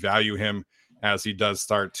would they value him as he does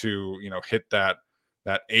start to hit that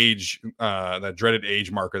age, that dreaded age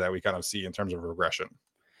marker that we kind of see in terms of regression?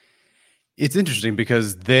 It's interesting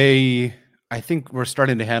because I think we're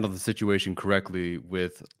starting to handle the situation correctly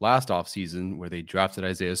with last offseason where they drafted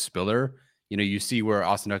Isaiah Spiller. You see where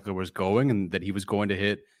Austin Eckler was going and that he was going to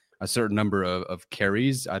hit a certain number of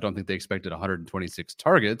carries. I don't think they expected 126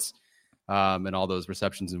 targets and all those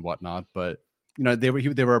receptions and whatnot. But, they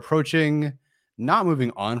were approaching, not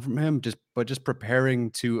moving on from him, but just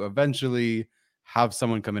preparing to eventually have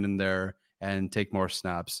someone come in there and take more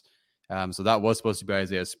snaps. So that was supposed to be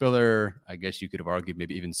Isaiah Spiller. I guess you could have argued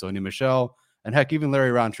maybe even Sony Michel, and heck, even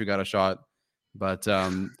Larry Roundtree got a shot. But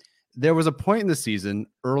there was a point in the season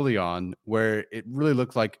early on where it really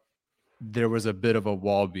looked like there was a bit of a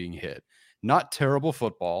wall being hit. Not terrible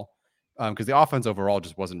football, because the offense overall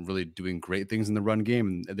just wasn't really doing great things in the run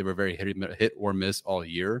game, and they were very hit or miss all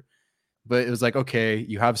year. But it was like, okay,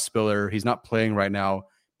 you have Spiller. He's not playing right now,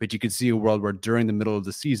 but you could see a world where during the middle of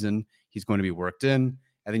the season, he's going to be worked in.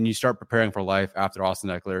 And then you start preparing for life after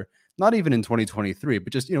Austin Eckler, not even in 2023,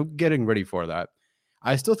 but just, getting ready for that.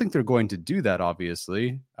 I still think they're going to do that,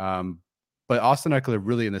 obviously. But Austin Eckler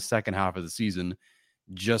really in the second half of the season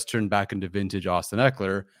just turned back into vintage Austin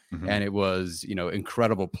Eckler. Mm-hmm. And it was,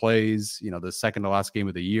 incredible plays. The second to last game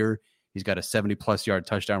of the year, he's got a 70+ yard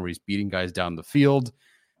touchdown where he's beating guys down the field.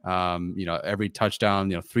 Every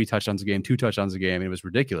touchdown, 3 touchdowns a game, 2 touchdowns a game. And it was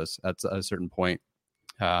ridiculous at a certain point.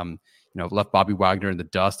 Left Bobby Wagner in the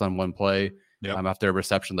dust on one play after a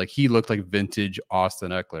reception. Like, he looked like vintage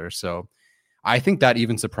Austin Eckler. So I think that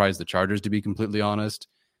even surprised the Chargers, to be completely honest.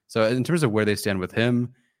 So in terms of where they stand with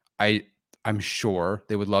him, I'm sure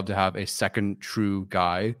they would love to have a second true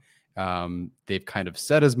guy. They've kind of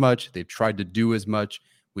said as much. They've tried to do as much.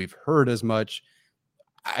 We've heard as much.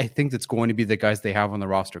 I think that's going to be the guys they have on the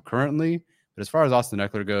roster currently. But as far as Austin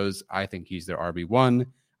Eckler goes, I think he's their RB1.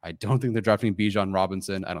 I don't think they're drafting Bijan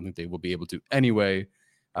Robinson. I don't think they will be able to anyway.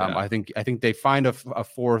 I think they find a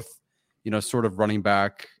fourth, sort of running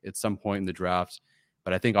back at some point in the draft.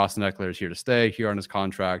 But I think Austin Eckler is here to stay, here on his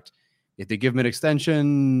contract. If they give him an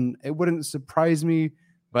extension, it wouldn't surprise me.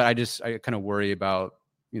 But I kind of worry about,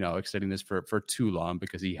 extending this for too long,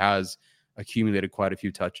 because he has accumulated quite a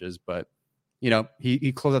few touches. But,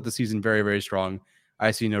 he closed out the season very, very strong.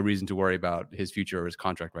 I see no reason to worry about his future or his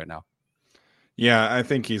contract right now. Yeah, I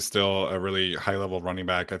think he's still a really high-level running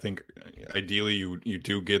back. I think ideally you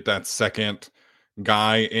do get that second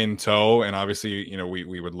guy in tow, and obviously,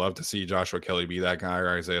 we would love to see Joshua Kelly be that guy,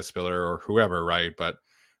 or Isaiah Spiller, or whoever, right? But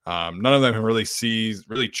none of them really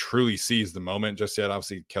truly sees the moment just yet.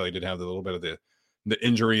 Obviously, Kelly did have a little bit of the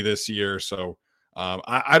injury this year, so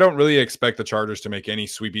I don't really expect the Chargers to make any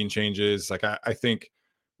sweeping changes. Like, I think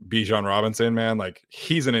Bijan Robinson, man, like,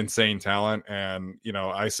 he's an insane talent. And,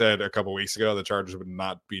 I said a couple weeks ago the Chargers would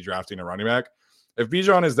not be drafting a running back. If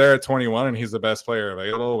Bijan is there at 21 and he's the best player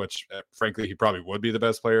available, which frankly, he probably would be the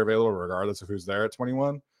best player available regardless of who's there at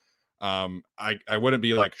 21. I wouldn't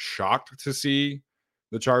be like shocked to see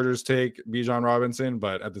the Chargers take Bijan Robinson,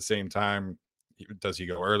 but at the same time, does he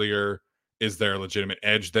go earlier? Is there a legitimate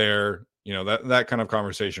edge there? That kind of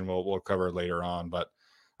conversation we'll cover later on. But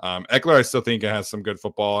Eckler, I still think it has some good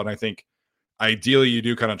football, and I think ideally you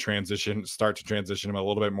do kind of start to transition him a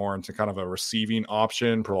little bit more into kind of a receiving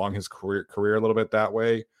option, prolong his career a little bit that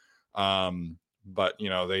way. But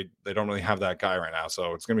they don't really have that guy right now,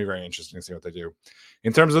 so it's going to be very interesting to see what they do.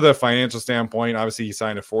 In terms of the financial standpoint, obviously he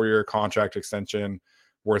signed a 4-year contract extension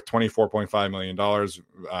worth $24.5 million,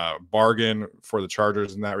 bargain for the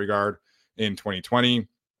Chargers in that regard in 2020.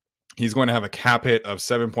 He's going to have a cap hit of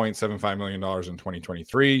 $7.75 million in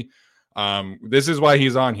 2023. This is why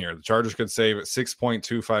he's on here. The Chargers could save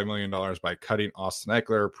 $6.25 million by cutting Austin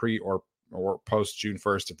Eckler pre or post June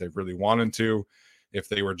 1st if they really wanted to. If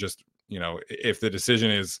they were just, if the decision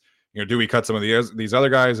is, do we cut some of these other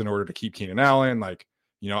guys in order to keep Keenan Allen? Like,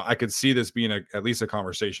 I could see this being at least a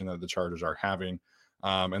conversation that the Chargers are having.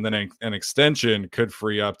 And then an extension could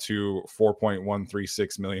free up to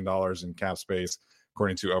 $4.136 million in cap space,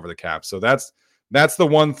 according to Over the Cap. So that's the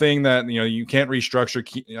one thing that, you can't restructure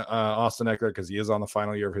Austin Eckler because he is on the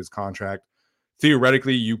final year of his contract.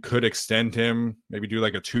 Theoretically, you could extend him, maybe do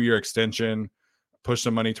like a 2-year extension, push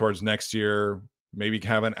some money towards next year, maybe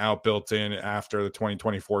have an out built in after the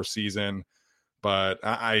 2024 season. But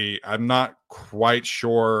I'm not quite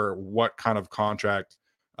sure what kind of contract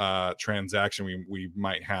transaction we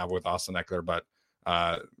might have with Austin Eckler, but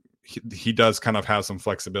he does kind of have some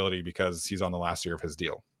flexibility because he's on the last year of his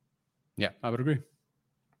deal. Yeah, I would agree.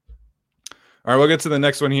 All right, we'll get to the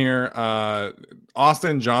next one here.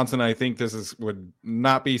 Austin Johnson, I think this would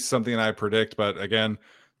not be something I predict, but again,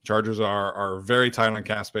 Chargers are very tight on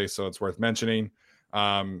cap space, so it's worth mentioning.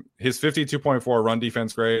 His 52.4 run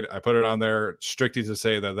defense grade, I put it on there strictly to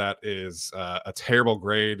say that is a terrible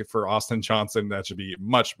grade for Austin Johnson. That should be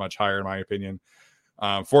much, much higher in my opinion.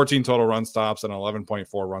 14 total run stops and 11.4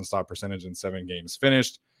 run stop percentage in 7 games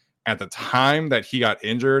finished. At the time that he got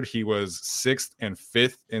injured, he was 6th and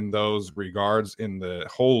 5th in those regards in the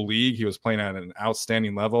whole league. He was playing at an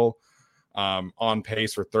outstanding level, on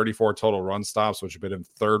pace for 34 total run stops, which would have been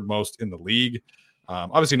 3rd most in the league.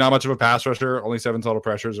 Obviously not much of a pass rusher, only 7 total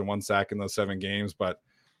pressures and 1 sack in those 7 games, but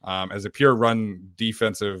As a pure run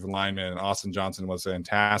defensive lineman, Austin Johnson was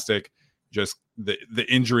fantastic. Just the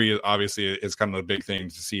injury obviously is kind of the big thing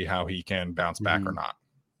to see how he can bounce back or not.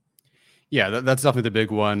 Yeah, that's definitely the big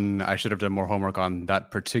one. I should have done more homework on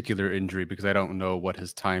that particular injury because I don't know what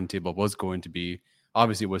his timetable was going to be.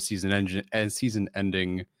 Obviously, it was season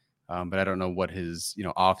ending, but I don't know what his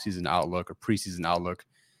off-season outlook or preseason outlook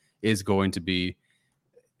is going to be.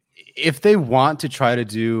 If they want to try to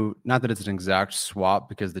do, not that it's an exact swap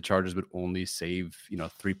because the Chargers would only save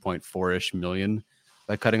 3.4-ish million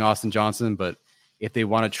by cutting Austin Johnson, but if they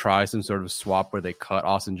want to try some sort of swap where they cut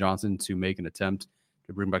Austin Johnson to make an attempt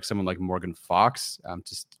to bring back someone like Morgan Fox,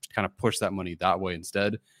 to kind of push that money that way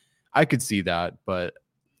instead, I could see that. But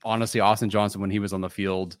honestly, Austin Johnson, when he was on the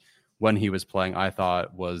field, when he was playing, I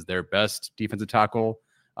thought was their best defensive tackle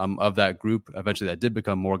of that group. Eventually that did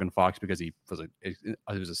become Morgan Fox because he was a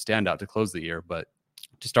standout to close the year, but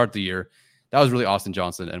to start the year, that was really Austin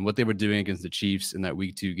Johnson. And what they were doing against the Chiefs in that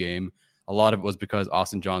week 2 game, a lot of it was because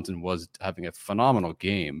Austin Johnson was having a phenomenal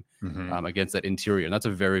game against that interior. And that's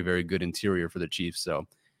a very, very good interior for the Chiefs. So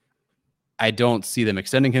I don't see them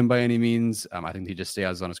extending him by any means. I think he just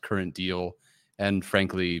stays on his current deal. And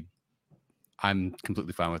frankly, I'm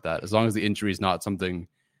completely fine with that. As long as the injury is not something,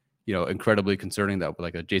 incredibly concerning, that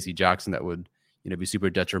like a JC Jackson that would, be super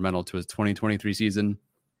detrimental to his 2023 season.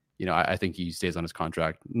 I think he stays on his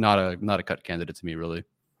contract. Not a cut candidate to me, really.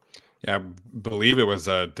 Yeah, I believe it was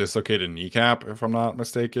a dislocated kneecap, if I'm not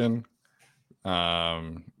mistaken.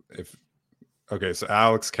 So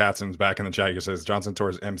Alex Katson's back in the chat. He says Johnson tore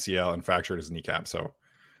his MCL and fractured his kneecap. So,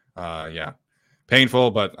 yeah, painful,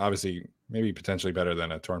 but obviously maybe potentially better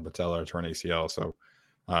than a torn patella or torn ACL. So,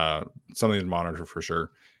 something to monitor for sure.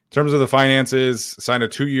 In terms of the finances, signed a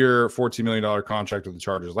 2-year, $14 million contract with the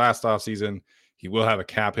Chargers last offseason. He will have a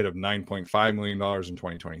cap hit of $9.5 million in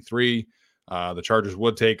 2023. The Chargers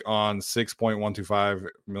would take on $6.125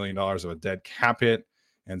 million of a dead cap hit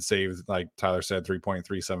and save, like Tyler said,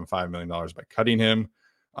 $3.375 million by cutting him.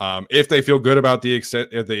 If they feel good about the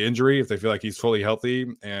extent of the injury, if they feel like he's fully healthy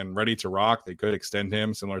and ready to rock, they could extend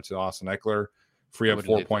him similar to Austin Eckler, free up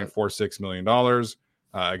 $4.46 million.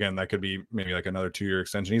 Again, that could be maybe like another 2-year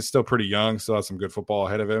extension. He's still pretty young, still has some good football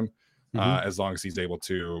ahead of him, as long as he's able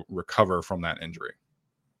to recover from that injury.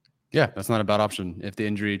 Yeah, that's not a bad option. If the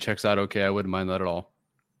injury checks out okay, I wouldn't mind that at all.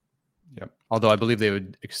 Yep. Although I believe they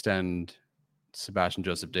would extend Sebastian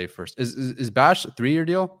Joseph Day first. Is Bash a 3-year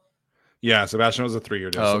deal? Yeah, Sebastian was a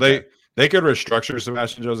 3-year deal. Oh, so okay. they could restructure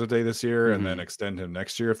Sebastian Joseph Day this year and then extend him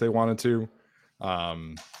next year if they wanted to.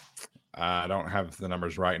 I don't have the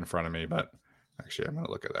numbers right in front of me, but actually I'm going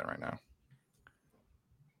to look at that right now.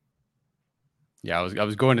 Yeah, I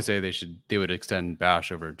was going to say they would extend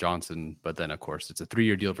Bash over Johnson, but then of course it's a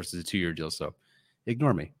 3-year deal versus a 2-year deal, so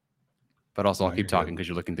ignore me. But also I'll keep talking because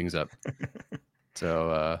you're looking things up.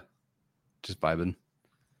 So just vibing.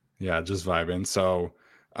 Yeah, just vibing. So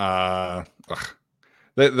the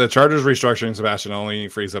Chargers restructuring Sebastian only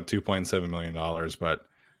frees up $2.7 million, but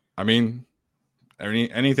I mean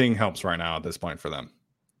anything helps right now at this point for them.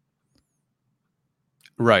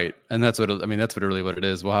 Right. And that's what really what it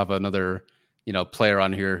is. We'll have another player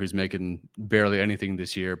on here who's making barely anything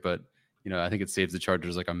this year, but I think it saves the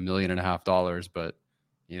Chargers like $1.5 million, but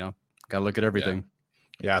gotta look at everything.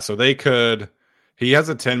 Yeah. So he has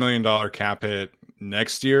a $10 million cap hit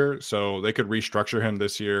next year, so they could restructure him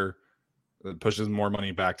this year, pushes more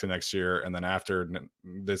money back to next year, and then after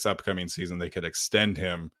this upcoming season, they could extend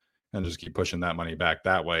him and just keep pushing that money back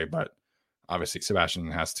that way. But obviously Sebastian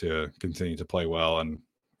has to continue to play well and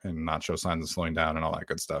not show signs of slowing down and all that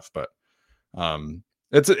good stuff. But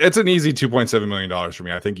it's an easy $2.7 million for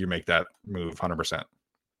me. I think you make that move 100%. All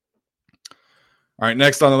right,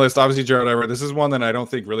 next on the list, obviously Gerald Everett. This is one that I don't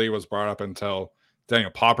think really was brought up until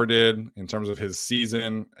Daniel Popper did in terms of his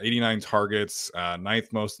season. 89 targets,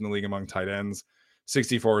 9th most in the league among tight ends.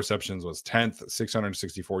 64 receptions was 10th.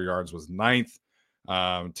 664 yards was 9th.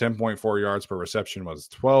 10.4 yards per reception was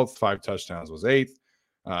 12th. 5 touchdowns was 8th.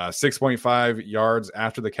 6.5 yards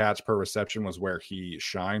after the catch per reception was where he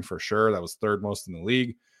shined for sure. That was 3rd most in the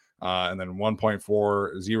league. And then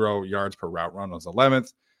 1.40 yards per route run was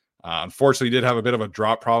 11th. Unfortunately, he did have a bit of a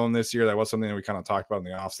drop problem this year. That was something that we kind of talked about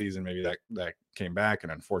in the offseason. Maybe that came back,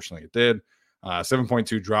 and unfortunately it did.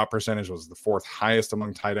 7.2 drop percentage was the 4th highest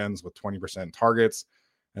among tight ends with 20% targets.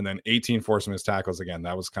 And then 18 forced missed tackles. Again,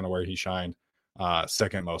 that was kind of where he shined.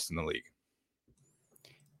 2nd most in the league.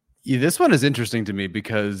 Yeah, this one is interesting to me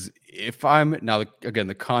because if I'm now, again,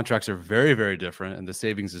 the contracts are very, very different and the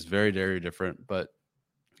savings is very, very different. But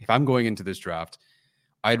if I'm going into this draft,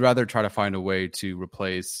 I'd rather try to find a way to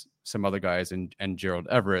replace some other guys and Gerald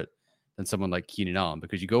Everett than someone like Keenan Allen,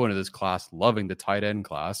 because you go into this class loving the tight end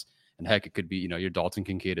class, and heck, it could be, your Dalton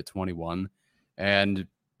Kincaid at 21. And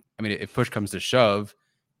I mean, if push comes to shove,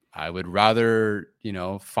 I would rather,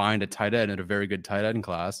 find a tight end at a very good tight end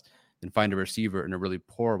class than find a receiver in a really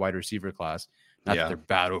poor wide receiver class. Not that they're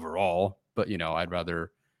bad overall, but, I'd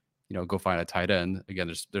rather, go find a tight end.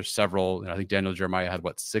 Again, there's several. I think Daniel Jeremiah had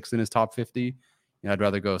 6 in his top 50. I'd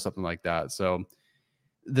rather go something like that. So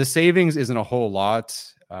the savings isn't a whole lot.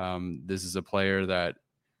 This is a player that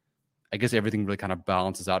I guess everything really kind of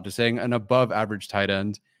balances out to saying an above average tight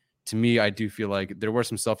end. To me, I do feel like there were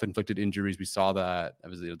some self-inflicted injuries. We saw that.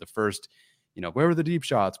 That was the first, where were the deep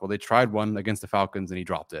shots? Well, they tried one against the Falcons and he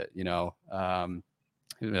dropped it, a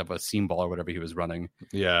seam ball or whatever he was running.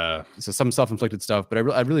 Yeah. So some self-inflicted stuff, but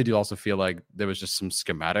I really do also feel like there was just some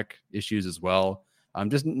schematic issues as well.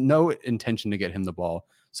 Just no intention to get him the ball.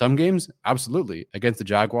 Some games, absolutely. Against the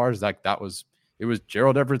Jaguars, it was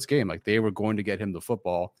Gerald Everett's game. Like, they were going to get him the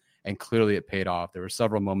football, and clearly it paid off. There were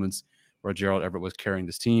several moments where Gerald Everett was carrying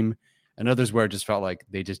this team, and others where it just felt like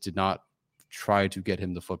they just did not try to get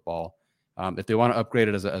him the football. If they want to upgrade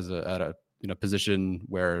it at a position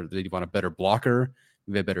where they want a better blocker,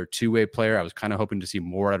 maybe a better two-way player, I was kind of hoping to see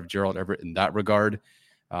more out of Gerald Everett in that regard.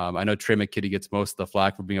 I know Trey McKitty gets most of the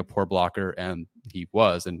flack for being a poor blocker, and he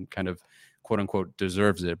was, and kind of quote-unquote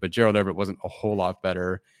deserves it. But Gerald Everett wasn't a whole lot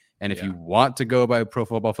better. And if you want to go by Pro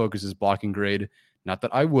Football Focus's blocking grade, not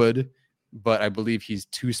that I would, but I believe he's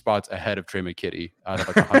 2 spots ahead of Trey McKitty out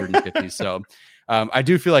of 150. So I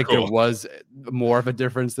do feel like there was more of a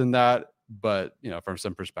difference than that, but from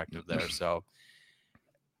some perspective there. So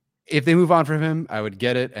if they move on from him, I would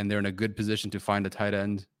get it, and they're in a good position to find a tight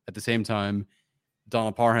end. At the same time,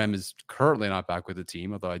 Donald Parham is currently not back with the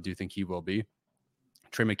team, although I do think he will be.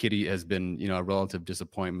 Trey McKitty has been, a relative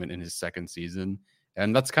disappointment in his second season,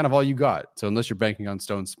 and that's kind of all you got. So unless you're banking on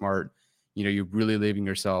Stone Smart, you're really leaving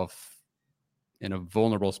yourself in a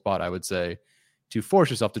vulnerable spot, I would say, to force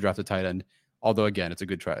yourself to draft a tight end. Although, again, it's a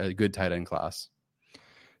good tight end class.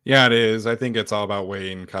 Yeah, it is. I think it's all about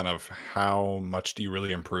weighing kind of how much do you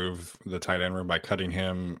really improve the tight end room by cutting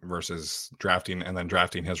him versus drafting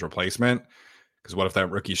his replacement. Because what if that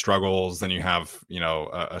rookie struggles? Then you have,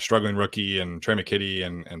 a struggling rookie and Trey McKitty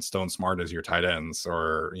and Stone Smart as your tight ends,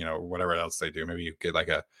 or, whatever else they do. Maybe you get like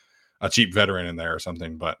a cheap veteran in there or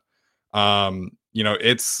something. But,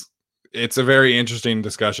 it's a very interesting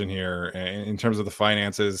discussion here in terms of the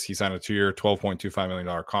finances. He signed a 2-year, $12.25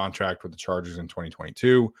 million contract with the Chargers in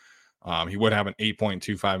 2022. He would have an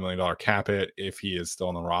 $8.25 million cap hit if he is still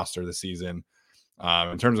on the roster this season.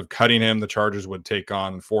 In terms of cutting him, the Chargers would take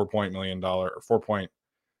on $4 million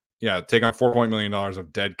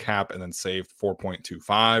of dead cap and then save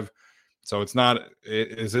 4.25. So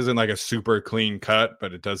this isn't like a super clean cut,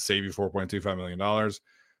 but it does save you $4.25 million.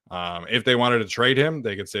 If they wanted to trade him,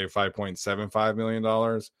 they could save $5.75 million.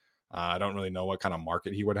 I don't really know what kind of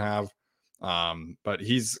market he would have. But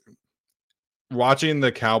he's watching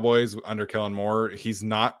the Cowboys under Kellen Moore. He's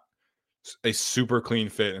not a super clean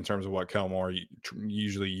fit in terms of what Kellen Moore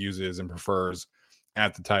usually uses and prefers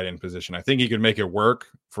at the tight end position. I think he could make it work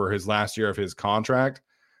for his last year of his contract.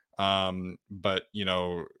 But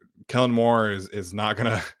Kellen Moore is not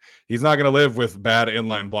gonna live with bad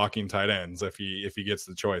inline blocking tight ends if he gets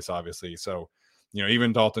the choice, obviously. So,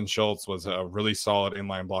 even Dalton Schultz was a really solid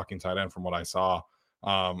inline blocking tight end from what I saw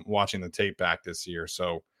watching the tape back this year.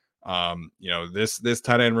 So, this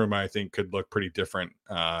tight end room I think could look pretty different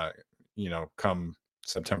come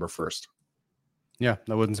September 1st. Yeah,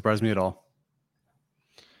 that wouldn't surprise me at all.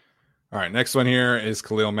 All right, next one here is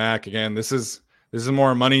Khalil Mack. Again, this is a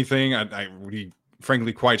more money thing. I would be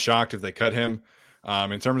frankly quite shocked if they cut him.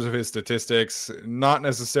 In terms of his statistics, not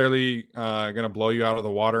necessarily going to blow you out of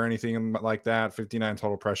the water or anything like that. 59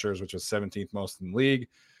 total pressures, which was 17th most in the league.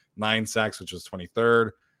 9 sacks, which was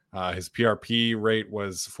 23rd. His PRP rate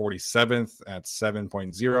was 47th at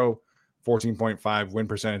 7.0. 14.5 win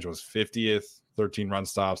percentage was 50th. 13 run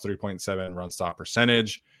stops, 3.7 run stop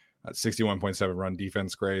percentage. 61.7 run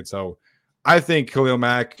defense grade. So I think Khalil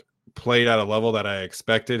Mack played at a level that I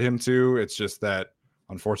expected him to. It's just that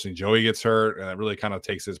unfortunately Joey gets hurt, and it really kind of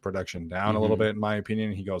takes his production down a little bit, in my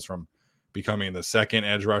opinion. He goes from becoming the second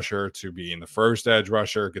edge rusher to being the first edge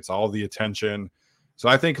rusher, gets all the attention. So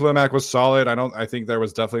I think Khalil Mack was solid. I think there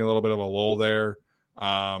was definitely a little bit of a lull there.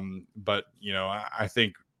 But I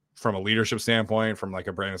think from a leadership standpoint, from like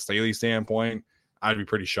a Brandon Staley standpoint, I'd be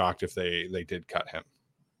pretty shocked if they did cut him.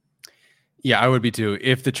 Yeah, I would be too.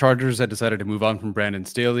 If the Chargers had decided to move on from Brandon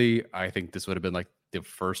Staley, I think this would have been like the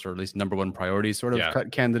first or at least number one priority sort of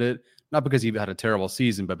cut candidate. Not because he had a terrible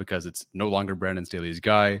season, but because it's no longer Brandon Staley's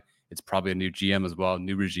guy. It's probably a new GM as well,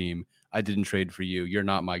 new regime. I didn't trade for you. You're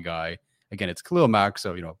not my guy. Again, it's Khalil Mack,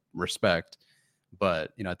 so, respect.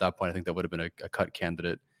 But, at that point, I think that would have been a cut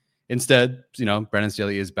candidate. Instead, Brandon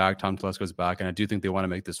Staley is back. Tom Telesco is back. And I do think they want to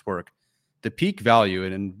make this work. The peak value,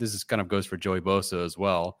 and this is kind of goes for Joey Bosa as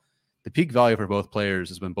well. The peak value for both players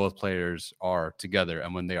is when both players are together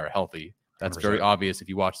and when they are healthy. That's 100%. Very obvious if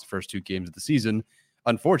you watch the first 2 games of the season.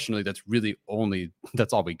 Unfortunately,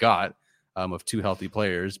 that's all we got of 2 healthy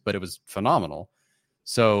players, but it was phenomenal.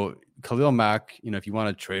 So Khalil Mack, if you want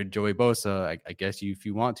to trade Joey Bosa, I guess if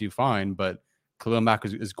you want to, fine. But Khalil Mack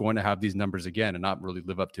is going to have these numbers again and not really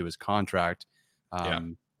live up to his contract.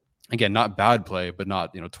 Again, not bad play, but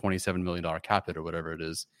not, $27 million cap hit or whatever it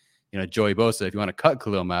is. Joey Bosa, if you want to cut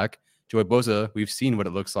Khalil Mack, Joey Bosa, we've seen what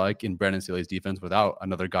it looks like in Brandon Staley's defense without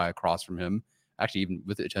another guy across from him, actually even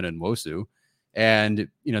with Uchenna Nwosu. And,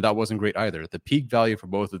 that wasn't great either. The peak value for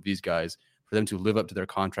both of these guys, for them to live up to their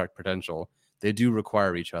contract potential, they do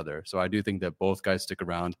require each other. So I do think that both guys stick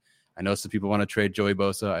around. I know some people want to trade Joey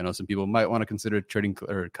Bosa. I know some people might want to consider trading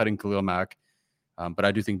or cutting Khalil Mack. But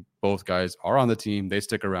I do think both guys are on the team. They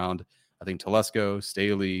stick around. I think Telesco,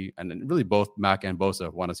 Staley, and really both Mack and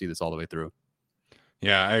Bosa want to see this all the way through.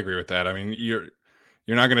 Yeah, I agree with that. I mean, you're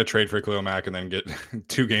not going to trade for Khalil Mack and then get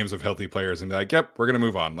 2 games of healthy players and be like, "Yep, we're going to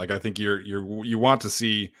move on." Like, I think you want to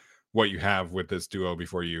see what you have with this duo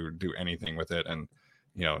before you do anything with it. And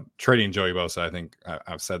trading Joey Bosa, I think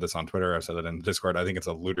I've said this on Twitter, I've said it in Discord. I think it's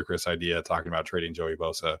a ludicrous idea talking about trading Joey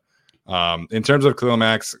Bosa. In terms of Khalil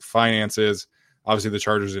Mack's finances, obviously the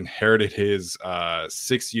Chargers inherited his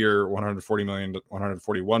 6-year,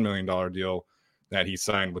 $141 million deal that he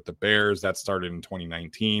signed with the Bears. That started in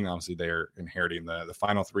 2019. Obviously, they're inheriting the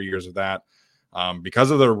final 3 years of that.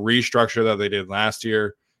 Because of the restructure that they did last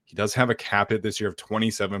year, he does have a cap hit this year of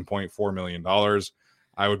 $27.4 million.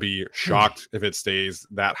 I would be shocked if it stays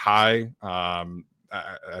that high. I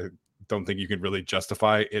don't think you could really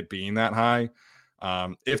justify it being that high.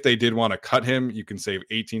 If they did want to cut him, you can save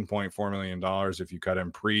 $18.4 million if you cut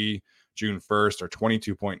him pre-June 1st or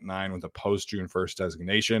 $22.9 million with a post-June 1st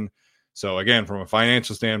designation. So again, from a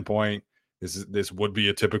financial standpoint, this would be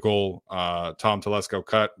a typical Tom Telesco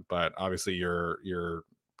cut, but obviously you're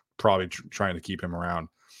probably trying to keep him around.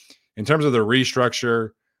 In terms of the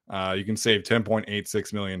restructure, you can save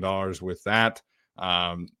 $10.86 million with that.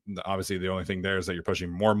 Obviously, the only thing there is that you're pushing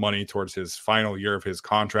more money towards his final year of his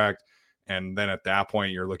contract. And then at that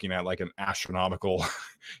point, you're looking at like an astronomical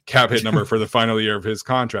cap hit number for the final year of his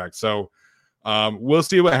contract. So we'll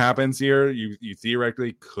see what happens here. You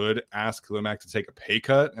theoretically could ask Khalil Mack to take a pay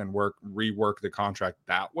cut and rework the contract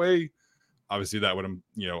that way. Obviously, that would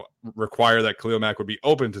require that Khalil Mack would be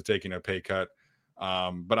open to taking a pay cut.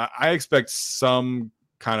 But I expect some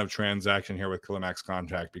kind of transaction here with Khalil Mack's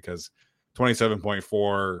contract, because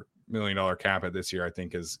 $27.4 million cap hit this year, I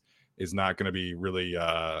think is not going to be really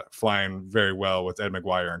flying very well with Ed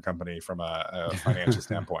McGuire and company from a financial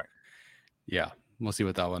standpoint. Yeah, we'll see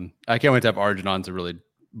with that one. I can't wait to have Arjun on to really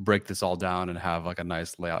break this all down and have like a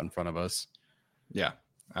nice layout in front of us. Yeah,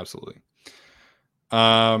 absolutely.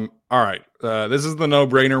 All right. This is the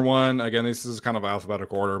no-brainer one. Again, this is kind of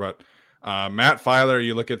alphabetical order, but Matt Filer,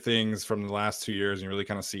 you look at things from the last 2 years and you really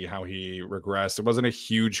kind of see how he regressed. It wasn't a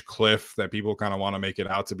huge cliff that people kind of want to make it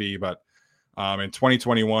out to be, but in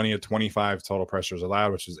 2021, he had 25 total pressures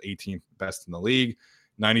allowed, which is 18th best in the league.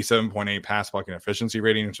 97.8 pass blocking efficiency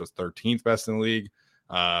rating, which was 13th best in the league.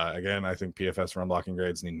 Again, I think PFS run blocking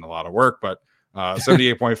grades needing a lot of work, but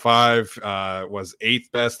 78.5 was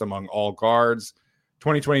 8th best among all guards.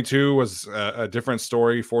 2022 was a different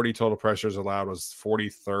story. 40 total pressures allowed was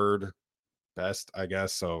 43rd best, I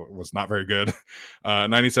guess. So it was not very good.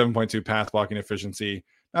 97.2 pass blocking efficiency.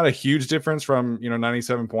 Not a huge difference from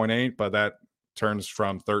 97.8, but that turns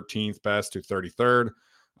from 13th best to 33rd.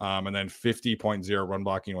 And then 50.0 run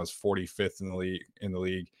blocking was 45th in the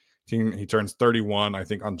league. He turns 31, I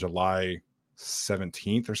think, on July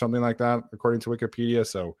 17th or something like that, according to Wikipedia.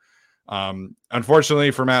 So unfortunately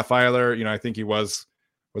for Matt Filer, I think he was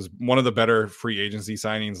one of the better free agency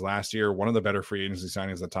signings last year, one of the better free agency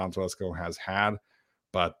signings that Tom Telesco has had.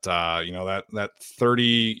 But, that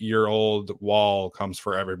 30-year-old wall comes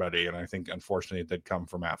for everybody. And I think, unfortunately, it did come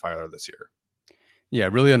for Matt Filer this year. Yeah,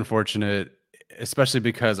 really unfortunate, especially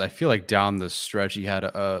because I feel like down the stretch, he had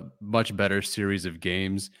a much better series of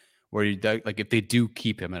games where if they do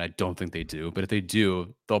keep him, and I don't think they do, but if they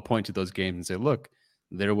do, they'll point to those games and say, look,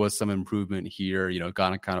 there was some improvement here,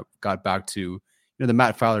 kind of got back to, the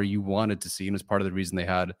Matt Filer you wanted to see, and was part of the reason they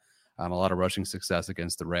had a lot of rushing success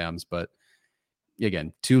against the Rams. But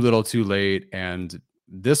again, too little, too late. And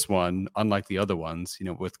this one, unlike the other ones,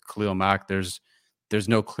 with Khalil Mack, there's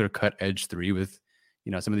no clear-cut edge 3 with,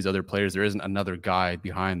 some of these other players, there isn't another guy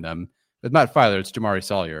behind them. With Matt Filer, it's Jamari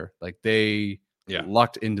Salyer. Like they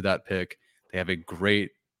lucked into that pick. They have a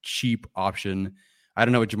great cheap option. I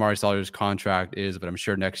don't know what Jamari Salyer's contract is, but I'm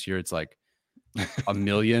sure next year it's like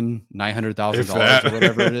 $1,900,000 or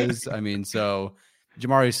whatever it is. I mean, so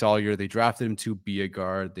Jamari Salyer, they drafted him to be a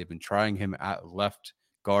guard. They've been trying him at left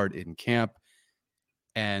guard in camp,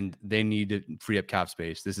 and they need to free up cap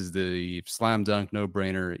space. This is the slam dunk, no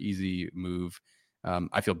brainer, easy move.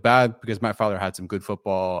 I feel bad because Matt Filer had some good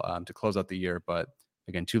football to close out the year, but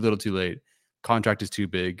again, too little, too late. Contract is too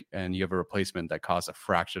big, and you have a replacement that costs a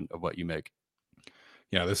fraction of what you make.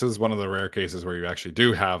 Yeah, this is one of the rare cases where you actually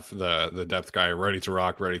do have the depth guy ready to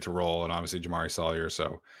rock, ready to roll, and obviously Jamari Salyer.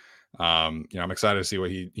 So, I'm excited to see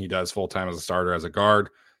what he does full time as a starter, as a guard.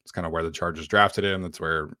 It's kind of where the Chargers drafted him. That's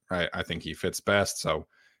where I think he fits best. So,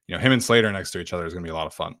 him and Slater next to each other is going to be a lot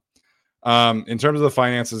of fun. In terms of the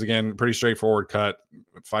finances, again, pretty straightforward cut.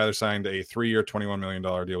 Filer signed a 3-year, $21 million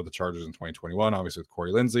deal with the Chargers in 2021, obviously with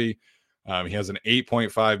Corey Lindsey. He has an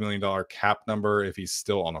 $8.5 million cap number if he's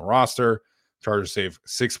still on the roster. Chargers save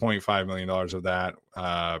 $6.5 million of that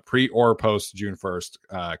pre or post June 1st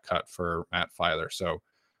cut for Matt Filer. So,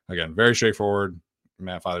 again, very straightforward.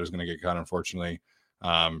 Matt Filer is going to get cut, unfortunately.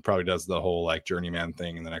 Probably does the whole like journeyman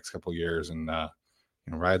thing in the next couple of years and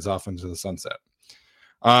rides off into the sunset.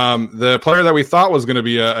 The player that we thought was going to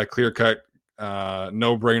be a clear-cut,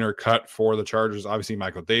 no-brainer cut for the Chargers, obviously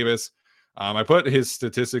Michael Davis. I put his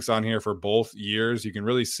statistics on here for both years. You can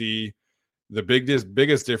really see the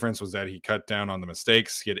biggest difference was that he cut down on the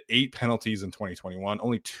mistakes. He had 8 penalties in 2021,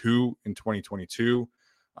 only 2 in 2022.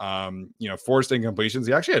 Forced incompletions.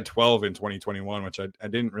 He actually had 12 in 2021, which I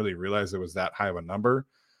didn't really realize it was that high of a number.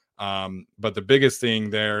 But the biggest thing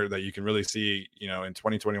there that you can really see, in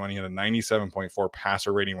 2021, he had a 97.4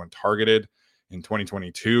 passer rating when targeted. In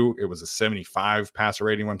 2022, it was a 75 passer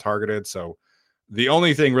rating when targeted. So the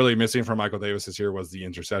only thing really missing from Michael Davis this year was the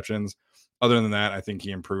interceptions. Other than that, I think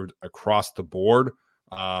he improved across the board.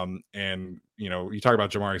 You talk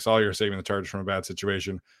about Jamari Salyer saving the Chargers from a bad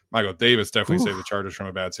situation. Michael Davis definitely saved the Chargers from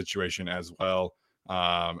a bad situation as well.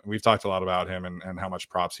 We've talked a lot about him and how much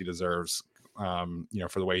props he deserves, for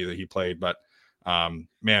the way that he played. But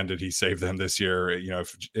man, did he save them this year?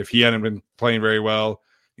 If he hadn't been playing very well,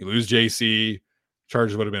 you lose JC,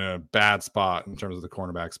 Chargers would have been in a bad spot in terms of the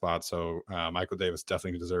cornerback spot. So Michael Davis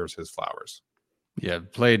definitely deserves his flowers. Yeah,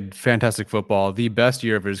 played fantastic football, the best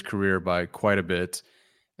year of his career by quite a bit.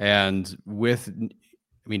 And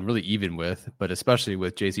really even with, but especially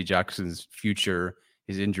with JC Jackson's future,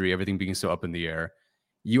 his injury, everything being so up in the air,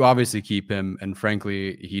 you obviously keep him. And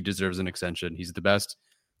frankly, he deserves an extension. He's the best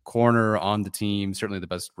corner on the team, certainly the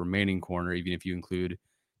best remaining corner, even if you include,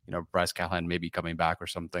 Bryce Callahan maybe coming back or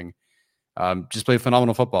something. Just played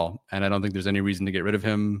phenomenal football. And I don't think there's any reason to get rid of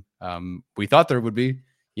him. We thought there would be.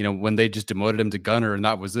 When they just demoted him to gunner and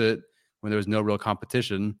that was it, when there was no real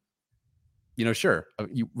competition, sure.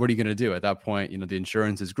 What are you going to do at that point? The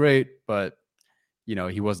insurance is great, but,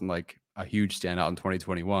 he wasn't like a huge standout in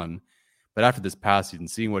 2021. But after this past season,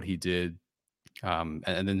 seeing what he did and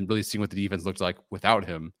then really seeing what the defense looked like without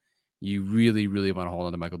him, you really, really want to hold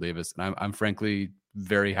on to Michael Davis. And I'm frankly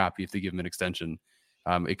very happy if they give him an extension.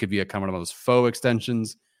 It could be a kind of one of those faux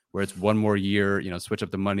extensions where it's one more year, switch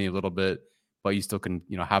up the money a little bit, but you still can,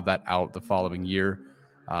 have that out the following year.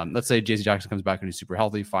 Let's say JC Jackson comes back and he's super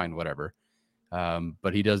healthy, fine, whatever.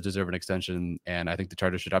 But he does deserve an extension, and I think the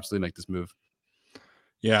Chargers should absolutely make this move.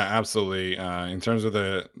 Yeah, absolutely. In terms of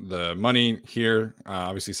the money here,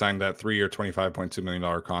 obviously signed that 3-year, $25.2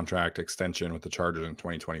 million contract extension with the Chargers in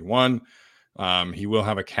 2021. He will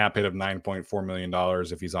have a cap hit of $9.4 million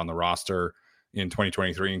if he's on the roster in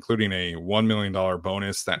 2023, including a $1 million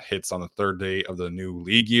bonus that hits on the third day of the new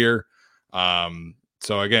league year.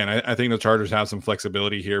 So again, I think the Chargers have some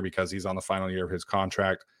flexibility here because he's on the final year of his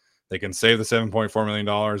contract. They can save the $7.4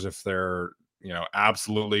 million if they're,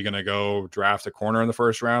 absolutely going to go draft a corner in the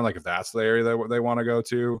first round. Like if that's the area that they want to go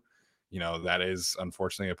to, that is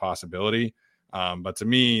unfortunately a possibility. But to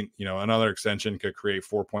me, another extension could create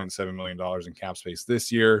 $4.7 million in cap space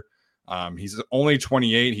this year. He's only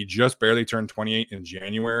 28. He just barely turned 28 in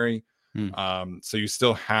January. So you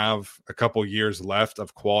still have a couple years left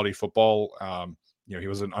of quality football. He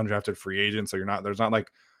was an undrafted free agent, so there's not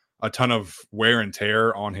like a ton of wear and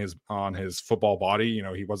tear on his football body.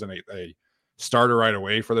 He wasn't a starter right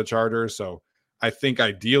away for the Chargers. So I think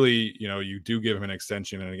ideally, you do give him an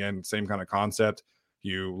extension. And again, same kind of concept.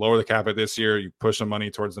 You lower the cap at this year, you push some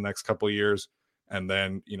money towards the next couple of years. And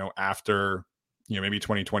then, after, maybe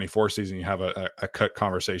 2024 season, you have a cut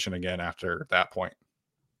conversation again after that point.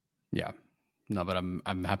 Yeah, no, but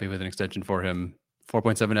I'm happy with an extension for him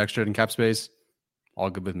 4.7 extra in cap space. All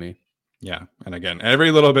good with me. Yeah. And again,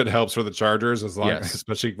 every little bit helps for the Chargers, as long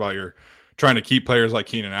especially while you're trying to keep players like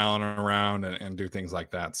Keenan Allen around and do things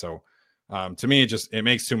like that. So to me, it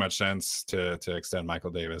makes too much sense to extend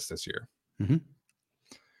Michael Davis this year. Mm-hmm.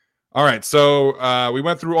 All right. So we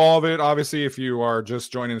went through all of it. Obviously, if you are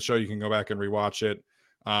just joining the show, you can go back and rewatch it.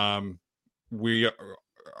 We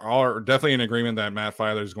are definitely in agreement that Matt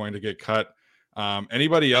Filer is going to get cut.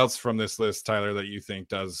 Anybody else from this list, Tyler, that you think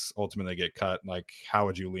does ultimately get cut? Like, how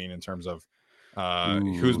would you lean in terms of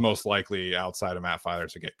who's most likely outside of Matt Filer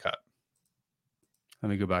to get cut? Let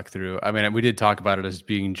me go back through. I mean, we did talk about it as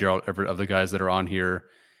being Gerald Everett of the guys that are on here.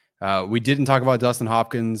 We didn't talk about Dustin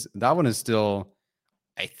Hopkins. That one is still,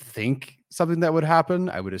 I think, something that would happen.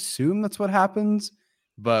 I would assume that's what happens.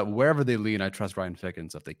 But wherever they lean, I trust Ryan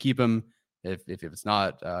Fickens. If they keep him, if it's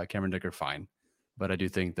not Cameron Dicker, fine. But I do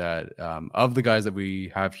think that of the guys that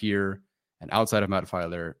we have here and outside of Matt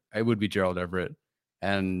Filer, it would be Gerald Everett.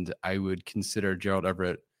 And I would consider Gerald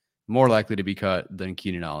Everett more likely to be cut than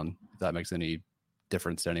Keenan Allen, if that makes any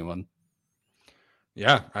difference to anyone.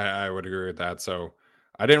 Yeah, I would agree with that. So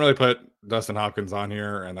I didn't really put Dustin Hopkins on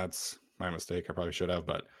here, and that's my mistake. I probably should have,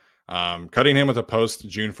 but cutting him with a post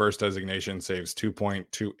June 1st designation saves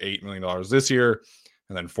 $2.28 million this year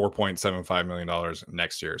and then $4.75 million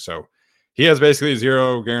next year. So he has basically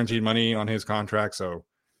zero guaranteed money on his contract. So,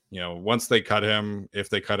 once they cut him, if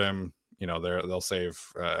they cut him, they'll save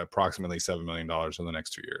approximately $7 million in the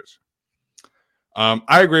next 2 years.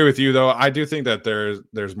 I agree with you, though. I do think that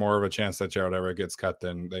there's more of a chance that Gerald Everett gets cut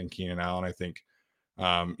than Keenan Allen. I think,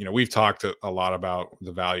 we've talked a lot about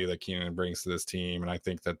the value that Keenan brings to this team, and I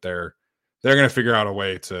think that they're going to figure out a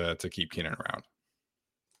way to keep Keenan around.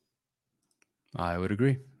 I would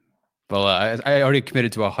agree. Well, I already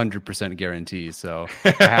committed to 100% guarantee, so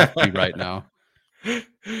I have to be right now.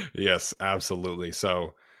 Yes, absolutely.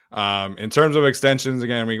 So, in terms of extensions,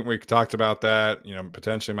 again, we talked about that.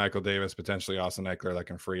 Potentially Michael Davis, potentially Austin Eckler, that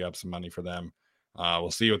can free up some money for them.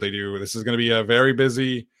 We'll see what they do. This is going to be a very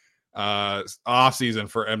busy off season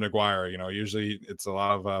for M. McGuire. Usually it's a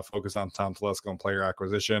lot of focus on Tom Telesco and player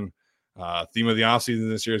acquisition. Theme of the off season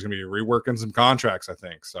this year is going to be reworking some contracts, I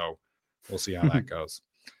think. So we'll see how that goes.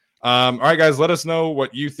 All right, guys, let us know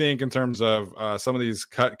what you think in terms of some of these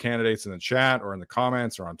cut candidates in the chat or in the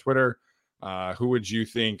comments or on Twitter. Who would you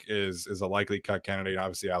think is a likely cut candidate,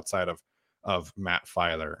 obviously outside of Matt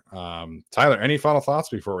Filer? Tyler, any final thoughts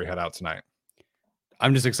before we head out tonight?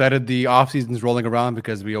 I'm just excited the offseason's rolling around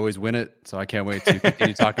because we always win it. So I can't wait to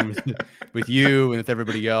continue talking with you and with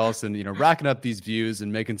everybody else and, racking up these views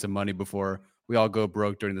and making some money before we all go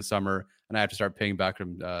broke during the summer and I have to start paying back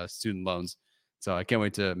from student loans. So I can't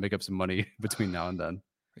wait to make up some money between now and then.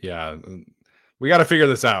 Yeah, we got to figure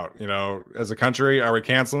this out. As a country, are we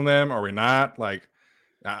canceling them? Are we not? Like,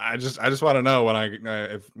 I just want to know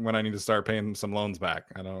when I need to start paying some loans back.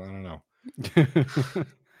 I don't know.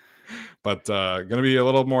 But going to be a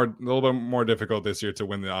little bit more difficult this year to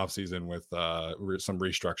win the offseason with some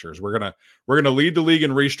restructures. We're gonna lead the league in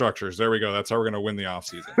restructures. There we go. That's how we're gonna win the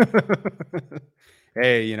offseason.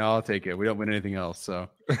 Hey, I'll take it. We don't win anything else, so.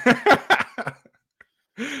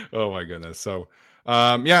 Oh my goodness. So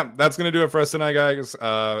that's going to do it for us tonight, guys.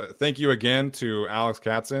 Thank you again to Alex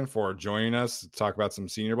Katson for joining us to talk about some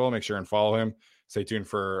Senior Bowl. Make sure and follow him. Stay tuned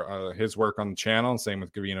for his work on the channel. Same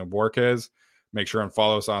with Gavino Borges. Make sure and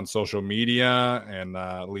follow us on social media and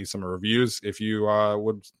leave some reviews if you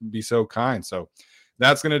would be so kind. So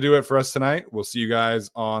that's going to do it for us tonight. We'll see you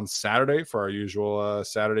guys on Saturday for our usual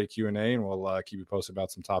Saturday Q&A, and we'll keep you posted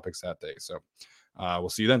about some topics that day. So we'll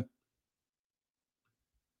see you then.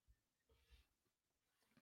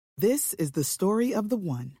 This is the story of the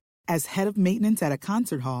one. As head of maintenance at a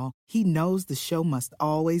concert hall, he knows the show must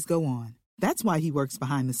always go on. That's why he works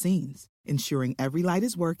behind the scenes, ensuring every light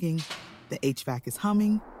is working, the HVAC is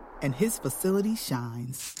humming, and his facility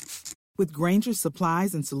shines. With Grainger's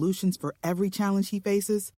supplies and solutions for every challenge he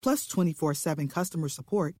faces, plus 24/7 customer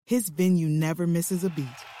support, his venue never misses a beat.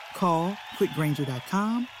 Call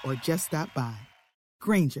quickgrainger.com or just stop by.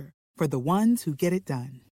 Grainger, for the ones who get it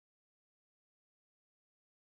done.